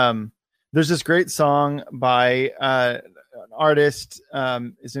think there's this great song by an artist.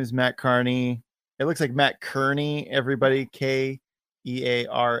 His name is Matt Kearney. It looks like Matt Kearney, everybody, Kearney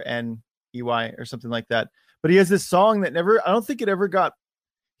or something like that. But he has this song that I don't think it ever got,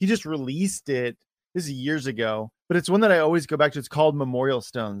 he just released it. This is years ago, but it's one that I always go back to. It's called Memorial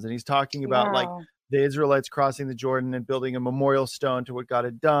Stones. And he's talking about like the Israelites crossing the Jordan and building a memorial stone to what God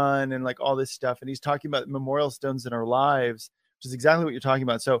had done and like all this stuff. And he's talking about memorial stones in our lives, which is exactly what you're talking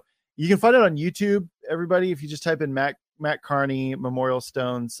about. So you can find it on YouTube, everybody. If you just type in Matt Kearney Memorial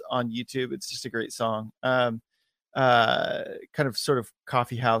Stones on YouTube, it's just a great song. Kind of sort of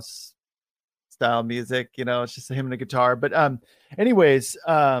coffee house style music, it's just him and a guitar. But anyways,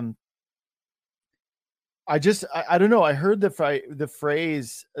 I don't know. I heard the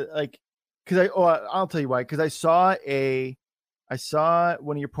phrase like, I'll tell you why. Because I saw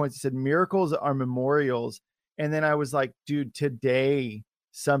one of your points that said miracles are memorials. And then I was like, dude, today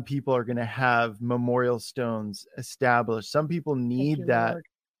some people are going to have memorial stones established. Some people need that. Lord.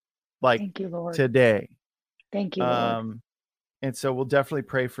 like Thank you, Lord. today. Thank you, Lord. And so we'll definitely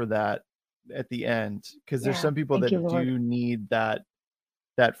pray for that at the end, because there's some people Thank you, that Lord. do need that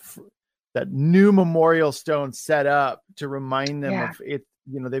new memorial stone set up to remind them of it.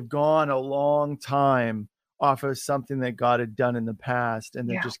 They've gone a long time off of something that God had done in the past, and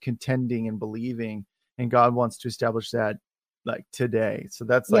they're just contending and believing, and God wants to establish that like today. So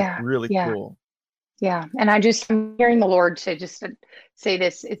that's like really cool. Yeah. And I'm hearing the Lord say this.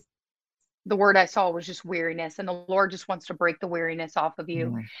 It's the word I saw was just weariness, and the Lord just wants to break the weariness off of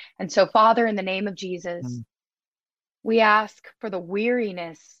you. And so, Father, in the name of Jesus, we ask for the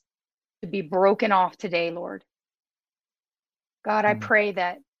weariness to be broken off today, Lord. God, I pray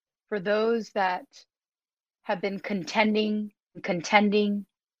that for those that have been contending, and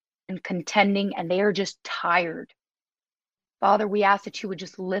they are just tired, Father, we ask that you would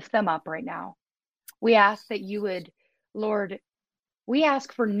just lift them up right now. We ask that you would, Lord, we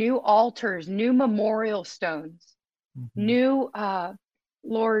ask for new altars, new memorial stones, new,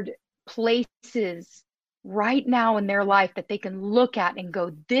 Lord, places right now in their life that they can look at and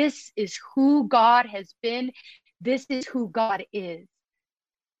go, this is who God has been. This is who God is.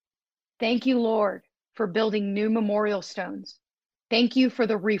 Thank you, Lord, for building new memorial stones. Thank you for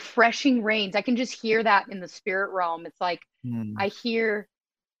the refreshing rains. I can just hear that in the spirit realm. It's like I hear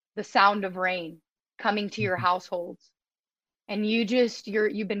the sound of rain coming to your households. And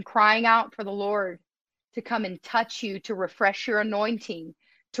you've been crying out for the Lord to come and touch you, to refresh your anointing,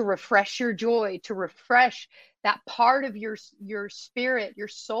 to refresh your joy, to refresh that part of your spirit, your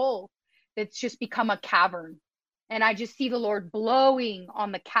soul that's just become a cavern. And I just see the Lord blowing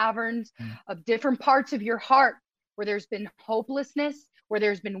on the caverns of different parts of your heart where there's been hopelessness, where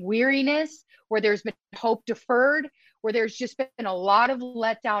there's been weariness, where there's been hope deferred, where there's just been a lot of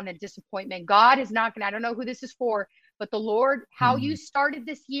letdown and disappointment. God is not going to, I don't know who this is for, but the Lord, how you started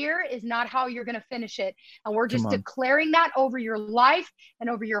this year is not how you're going to finish it. And we're just declaring that over your life and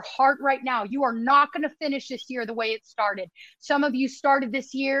over your heart right now. You are not going to finish this year the way it started. Some of you started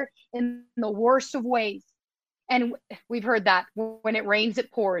this year in the worst of ways. And we've heard that when it rains,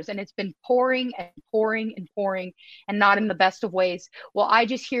 it pours, and it's been pouring and pouring and pouring, and not in the best of ways. Well, I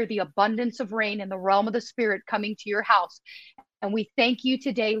just hear the abundance of rain in the realm of the Spirit coming to your house. And we thank you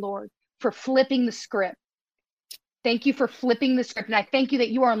today, Lord, for flipping the script. Thank you for flipping the script. And I thank you that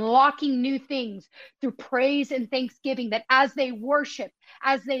you are unlocking new things through praise and thanksgiving, that as they worship,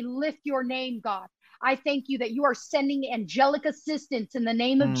 as they lift your name, God, I thank you that you are sending angelic assistance in the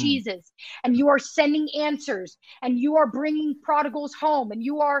name of Jesus, and you are sending answers, and you are bringing prodigals home, and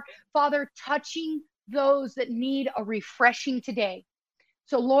you are, Father, touching those that need a refreshing today.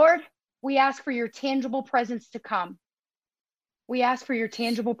 So, Lord, we ask for your tangible presence to come. We ask for your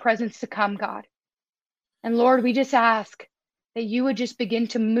tangible presence to come, God. And Lord, we just ask that you would just begin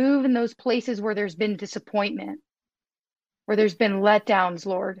to move in those places where there's been disappointment, where there's been letdowns,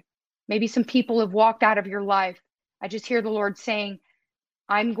 Lord. Maybe some people have walked out of your life. I just hear the Lord saying,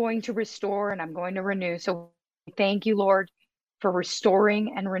 I'm going to restore and I'm going to renew. So thank you, Lord, for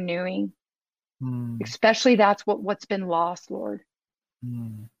restoring and renewing. Especially that's what's been lost, Lord.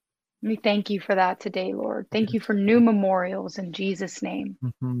 We thank you for that today, Lord. Thank you for new memorials in Jesus' name.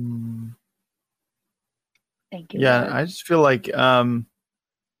 Thank you, Yeah, Lord. I just feel like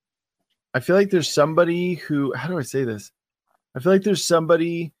there's somebody who, how do I say this? I feel like there's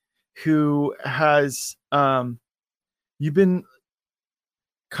somebody who has you've been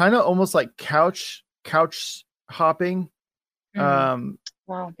kind of almost like couch hopping.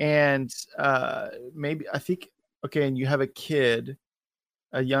 Wow. And maybe I think, okay, and you have a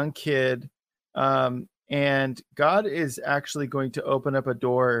young kid, and God is actually going to open up a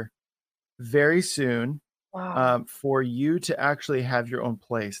door very soon. Wow. For you to actually have your own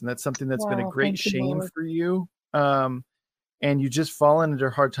place. And that's something that's been a great shame for you. And you just fallen into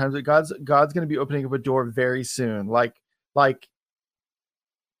hard times. But God's going to be opening up a door very soon. Like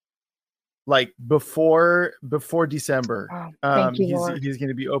before December. Wow. Thank you, Lord. He's going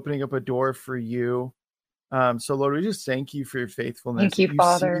to be opening up a door for you. So Lord, we just thank you for your faithfulness. Thank you,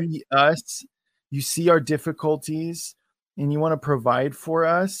 Father. See us, you see our difficulties, and you want to provide for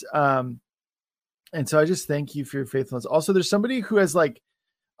us. And so I just thank you for your faithfulness. Also, there's somebody who has like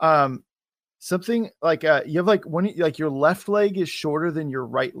something like you have like your left leg is shorter than your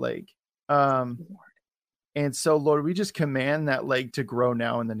right leg. And so, Lord, we just command that leg to grow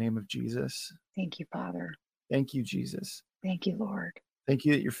now in the name of Jesus. Thank you, Father. Thank you, Jesus. Thank you, Lord. Thank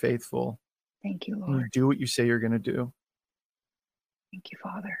you that you're faithful. Thank you, Lord. And you do what you say you're going to do. Thank you,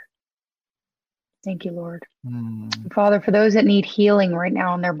 Father. Thank you, Lord. Father, for those that need healing right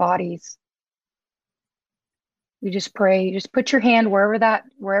now in their bodies, We just pray, just put your hand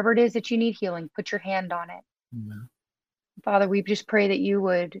wherever it is that you need healing, put your hand on it. Amen. Father, we just pray that you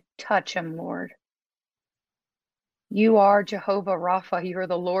would touch him, Lord. You are Jehovah Rapha. You're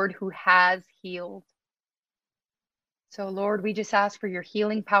the Lord who has healed. So, Lord, we just ask for your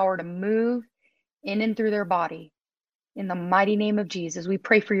healing power to move in and through their body. In the mighty name of Jesus, we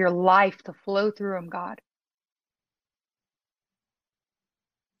pray for your life to flow through them, God.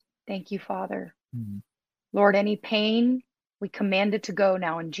 Thank you, Father. Mm-hmm. Lord, any pain, we command it to go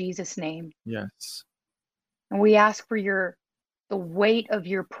now in Jesus' name. Yes. And we ask for the weight of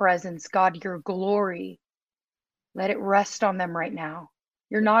your presence, God, your glory. Let it rest on them right now.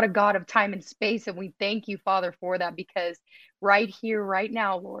 You're not a God of time and space, and we thank you, Father, for that, because right here, right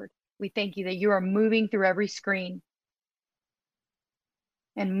now, Lord, we thank you that you are moving through every screen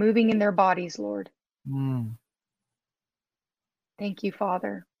and moving in their bodies, Lord. Mm. Thank you,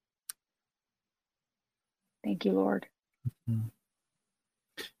 Father. Thank you, Lord. Mm-hmm.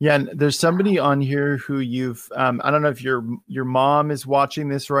 Yeah, and there's somebody on here who you've I don't know if your mom is watching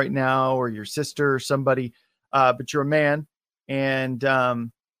this right now, or your sister or somebody, but you're a man and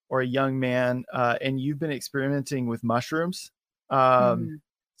or a young man, and you've been experimenting with mushrooms.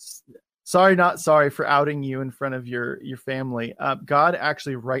 Sorry, not sorry for outing you in front of your family. God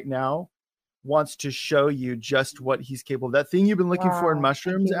actually right now wants to show you just what he's capable of. That thing you've been looking for in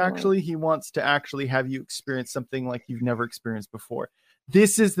mushrooms, actually, he wants to actually have you experience something like you've never experienced before.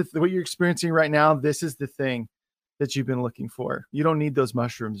 This is what you're experiencing right now. This is the thing that you've been looking for. You don't need those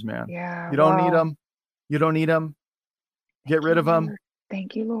mushrooms, man. Yeah, you don't need them. You don't need them. Get rid of them.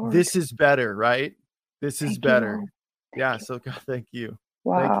 Thank you, Lord. This is better, right? This is better. Yeah. So God, thank you.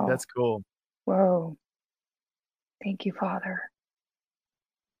 Wow. Thank you. That's cool. Whoa. Thank you, Father.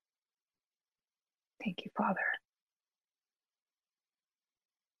 Thank you, Father.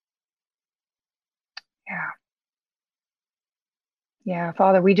 Yeah. Yeah,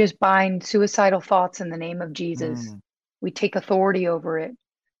 Father, we just bind suicidal thoughts in the name of Jesus. We take authority over it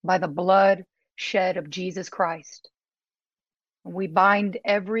by the blood shed of Jesus Christ. And we bind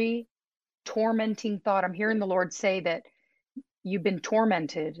every tormenting thought. I'm hearing the Lord say that you've been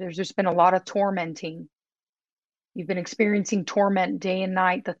tormented. There's just been a lot of tormenting. You've been experiencing torment day and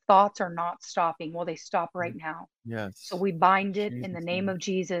night. The thoughts are not stopping. Well, they stop right now. Yes. So we bind it in the name of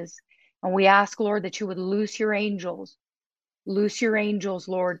Jesus. And we ask, Lord, that you would loose your angels. Loose your angels,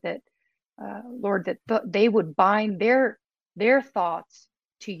 Lord, that they would bind their thoughts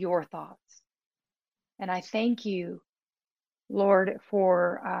to your thoughts. And I thank you, Lord,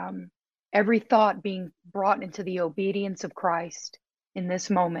 for every thought being brought into the obedience of Christ in this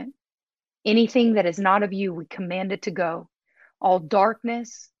moment. Anything that is not of you, we command it to go. All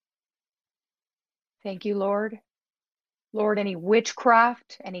darkness. Thank you, Lord. Lord, any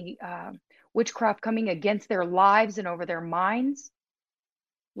witchcraft coming against their lives and over their minds.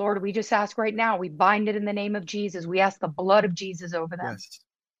 Lord, we just ask right now, we bind it in the name of Jesus. We ask the blood of Jesus over them. Yes.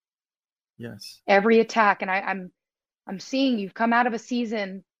 Yes. Every attack. And I'm seeing you've come out of a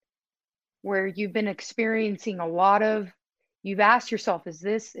season where you've been experiencing you've asked yourself, is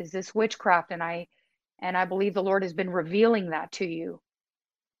this witchcraft? And I believe the Lord has been revealing that to you.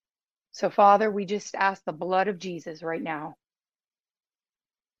 So Father, we just ask the blood of Jesus right now.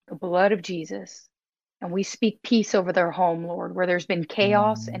 The blood of Jesus. And we speak peace over their home, Lord, where there's been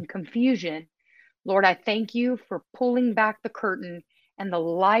chaos and confusion. Lord, I thank you for pulling back the curtain and the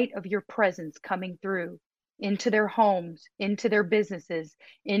light of your presence coming through into their homes, into their businesses,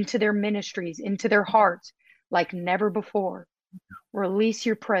 into their ministries, into their hearts like never before. Release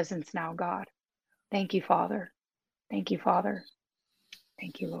your presence now, God. Thank you, Father. Thank you, Father.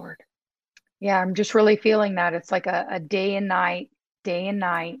 Thank you, Lord. Yeah, I'm just really feeling that. It's like a day and night.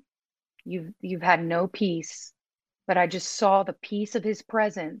 You've had no peace, but I just saw the peace of his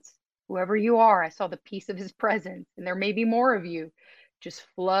presence. Whoever you are, I saw the peace of his presence, and there may be more of you. Just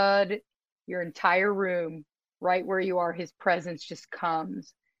flood your entire room right where you are. His presence just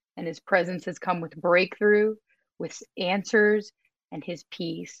comes, and his presence has come with breakthrough, with answers, and his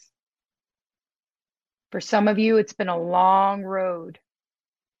peace. For some of you, it's been a long road,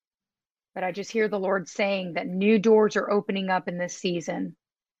 but I just hear the Lord saying that new doors are opening up in this season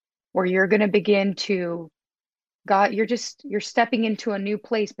where you're going to begin to, God, you're stepping into a new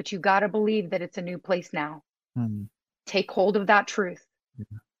place, but you got to believe that it's a new place now. Take hold of that truth.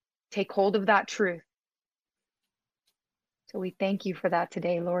 Take hold of that truth. So we thank you for that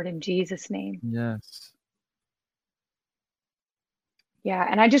today, Lord, in Jesus' name. Yes. Yeah.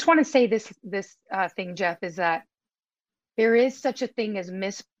 And I just want to say this thing, Jeff, is that there is such a thing as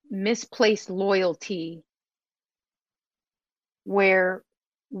misplaced loyalty, where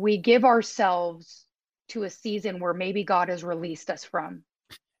we give ourselves to a season where maybe God has released us from.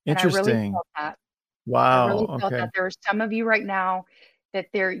 And I really Interesting. felt that. I Wow. really felt Okay. that there are some of you right now that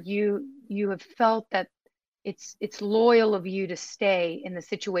you have felt that it's loyal of you to stay in the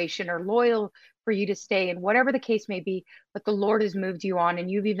situation, or loyal for you to stay in whatever the case may be, but the Lord has moved you on,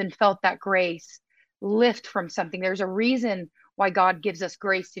 and you've even felt that grace lift from something. There's a reason why God gives us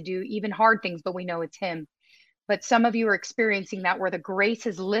grace to do even hard things, but we know it's him. But some of you are experiencing that, where the grace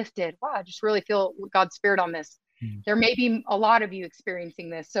is lifted. Wow, I just really feel God's spirit on this. There may be a lot of you experiencing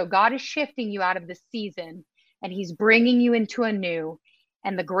this. So God is shifting you out of this season, and he's bringing you into a new,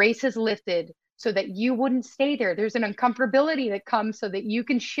 and the grace is lifted so that you wouldn't stay there. There's an uncomfortability that comes so that you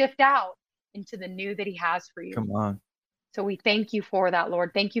can shift out into the new that he has for you. Come on. So we thank you for that,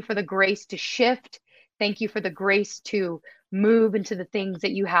 Lord. Thank you for the grace to shift. Thank you for the grace to move into the things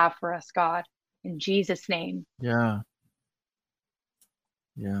that you have for us, God. In Jesus' name. Yeah.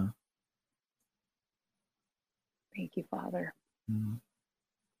 Yeah. Thank you, Father. Mm.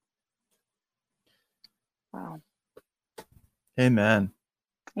 Wow. Amen.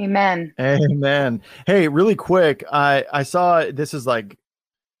 Amen. Amen. Hey, really quick, I saw this is like,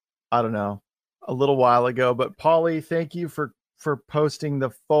 I don't know, a little while ago, but Polly, thank you for posting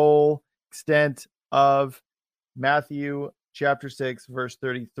the full extent of Matthew chapter 6, verse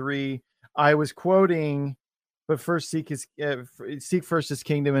 33. I was quoting, but first seek first his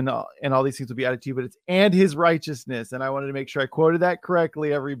kingdom, and all these things will be added to you, but it's and his righteousness. And I wanted to make sure I quoted that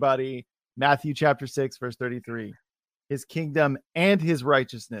correctly, everybody. Matthew chapter 6, verse 33. His kingdom and his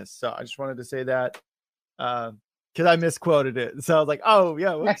righteousness. So I just wanted to say that because I misquoted it. So I was like, oh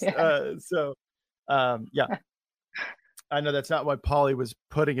yeah, whoops. Yeah. I know that's not why Polly was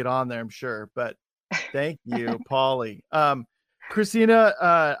putting it on there, I'm sure, but thank you, Polly. Cristina,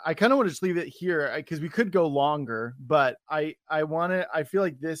 I kind of want to just leave it here because we could go longer, but I feel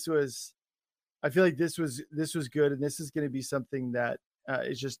like this was good, and this is going to be something that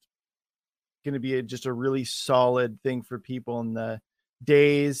is just going to be just a really solid thing for people in the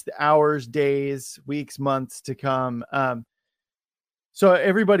days, the hours, days, weeks, months to come. So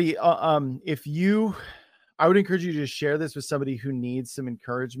everybody, I would encourage you to share this with somebody who needs some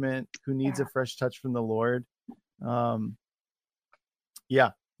encouragement, who needs a fresh touch from the Lord.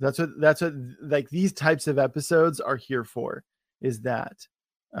 Yeah, that's what like these types of episodes are here for, is that.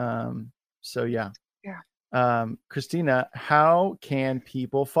 So yeah. Cristina, how can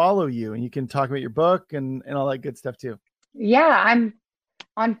people follow you? And you can talk about your book and all that good stuff too. Yeah, I'm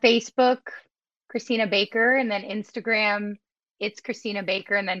on Facebook, Cristina Baker, and then Instagram, it's Cristina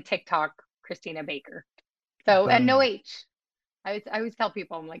Baker, and then TikTok, Cristina Baker. So, and no H. I always tell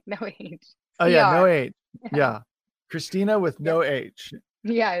people, I'm like, no H. Oh yeah, no H. Yeah. Cristina with no H.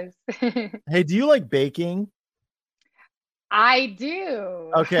 Yes. Hey, do you like baking? I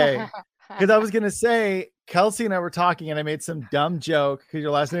do. Okay. Because I was going to say, Kelsey and I were talking and I made some dumb joke because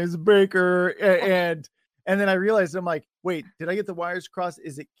your last name is Baker. And then I realized, I'm like, wait, did I get the wires crossed?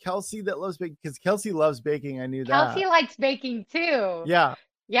 Is it Kelsey that loves baking? Because Kelsey loves baking. I knew that. Kelsey likes baking too. Yeah.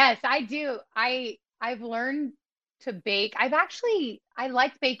 Yes, I do. I've learned to bake. I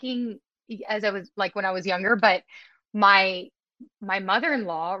liked baking as I was like when I was younger, but my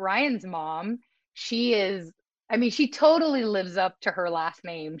mother-in-law, Ryan's mom, she totally lives up to her last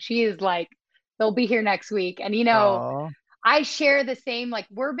name. She is like, they'll be here next week. And I share the same, like,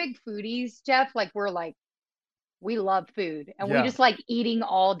 we're big foodies, Jeff. Like, we love food, and we just like eating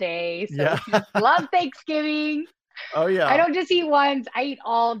all day. So we just love Thanksgiving. Oh yeah. I don't just eat once, I eat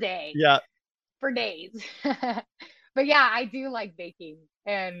all day. Yeah. For days. But yeah, I do like baking.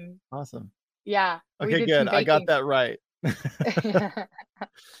 And awesome. Yeah. Okay, good. I got that right.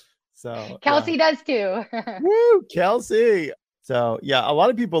 So Kelsey does too. Woo, Kelsey. So yeah, a lot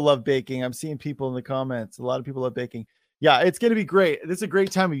of people love baking. I'm seeing people in the comments. A lot of people love baking. Yeah, it's gonna be great. This is a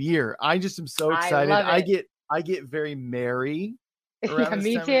great time of year. I just am so excited. I get very merry around this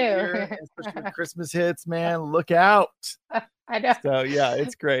me time too. of year, especially when Christmas hits, man. Look out. I know. So yeah,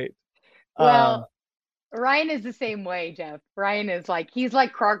 it's great. Well, Ryan is the same way, Jeff. Ryan is like, he's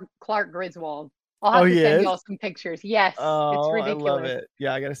like Clark Griswold. I'll have to send y'all some pictures. Yes. It's ridiculous. I love it.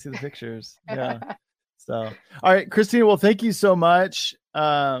 Yeah, I got to see the pictures. Yeah. So, all right, Cristina, well, thank you so much.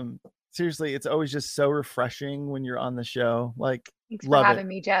 Seriously, it's always just so refreshing when you're on the show. Like, thanks for having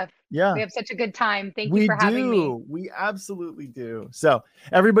me, Jeff. Yeah. We have such a good time. Thank you for having me. We absolutely do. So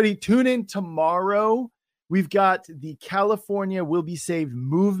everybody tune in tomorrow. We've got the California Will Be Saved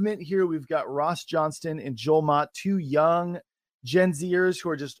movement here. We've got Ross Johnston and Joel Mott, two young Gen Zers who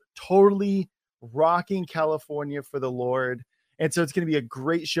are just totally rocking California for the Lord. And so it's going to be a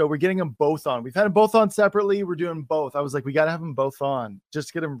great show. We're getting them both on. We've had them both on separately. We're doing both. I was like, we got to have them both on.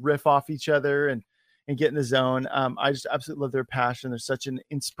 Just get them riff off each other and and get in the zone. I just absolutely love their passion. They're such an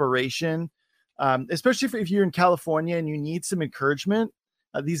inspiration, especially if you're in California and you need some encouragement.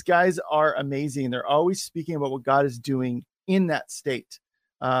 These guys are amazing. They're always speaking about what God is doing in that state.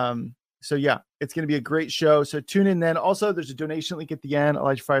 So yeah, it's going to be a great show. So tune in then. Also, there's a donation link at the end,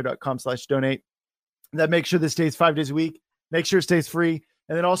 ElijahFire.com/donate. That makes sure this stays 5 days a week. Make sure it stays free.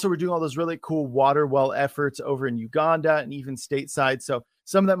 And then also we're doing all those really cool water well efforts over in Uganda and even stateside. So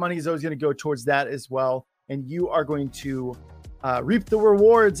some of that money is always going to go towards that as well. And you are going to reap the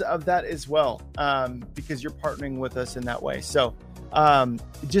rewards of that as well, because you're partnering with us in that way. So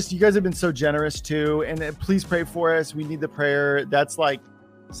just, you guys have been so generous too. And please pray for us. We need the prayer. That's like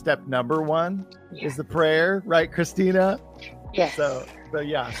step number one is the prayer, right, Cristina? Yes. So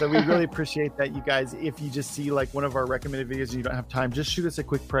we really appreciate that, you guys. If you just see like one of our recommended videos and you don't have time, just shoot us a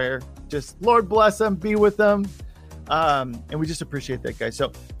quick prayer. Just Lord bless them, be with them. And we just appreciate that, guys.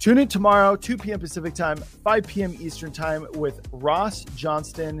 So tune in tomorrow, 2 p.m. Pacific time, 5 p.m. Eastern time with Ross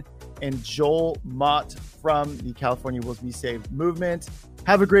Johnston and Joel Mott from the California Wills Be Saved movement.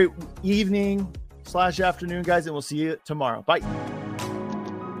 Have a great evening / afternoon, guys, and we'll see you tomorrow. Bye.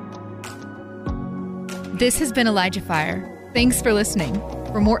 This has been Elijah Fire. Thanks for listening.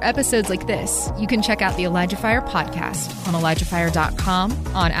 For more episodes like this, you can check out the Elijah Fire podcast on ElijahFire.com,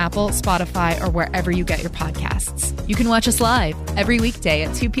 on Apple, Spotify, or wherever you get your podcasts. You can watch us live every weekday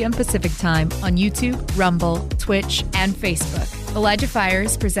at 2 p.m. Pacific time on YouTube, Rumble, Twitch, and Facebook. Elijah Fire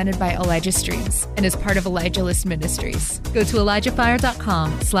is presented by Elijah Streams and is part of Elijah List Ministries. Go to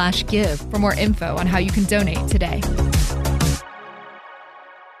ElijahFire.com/give for more info on how you can donate today.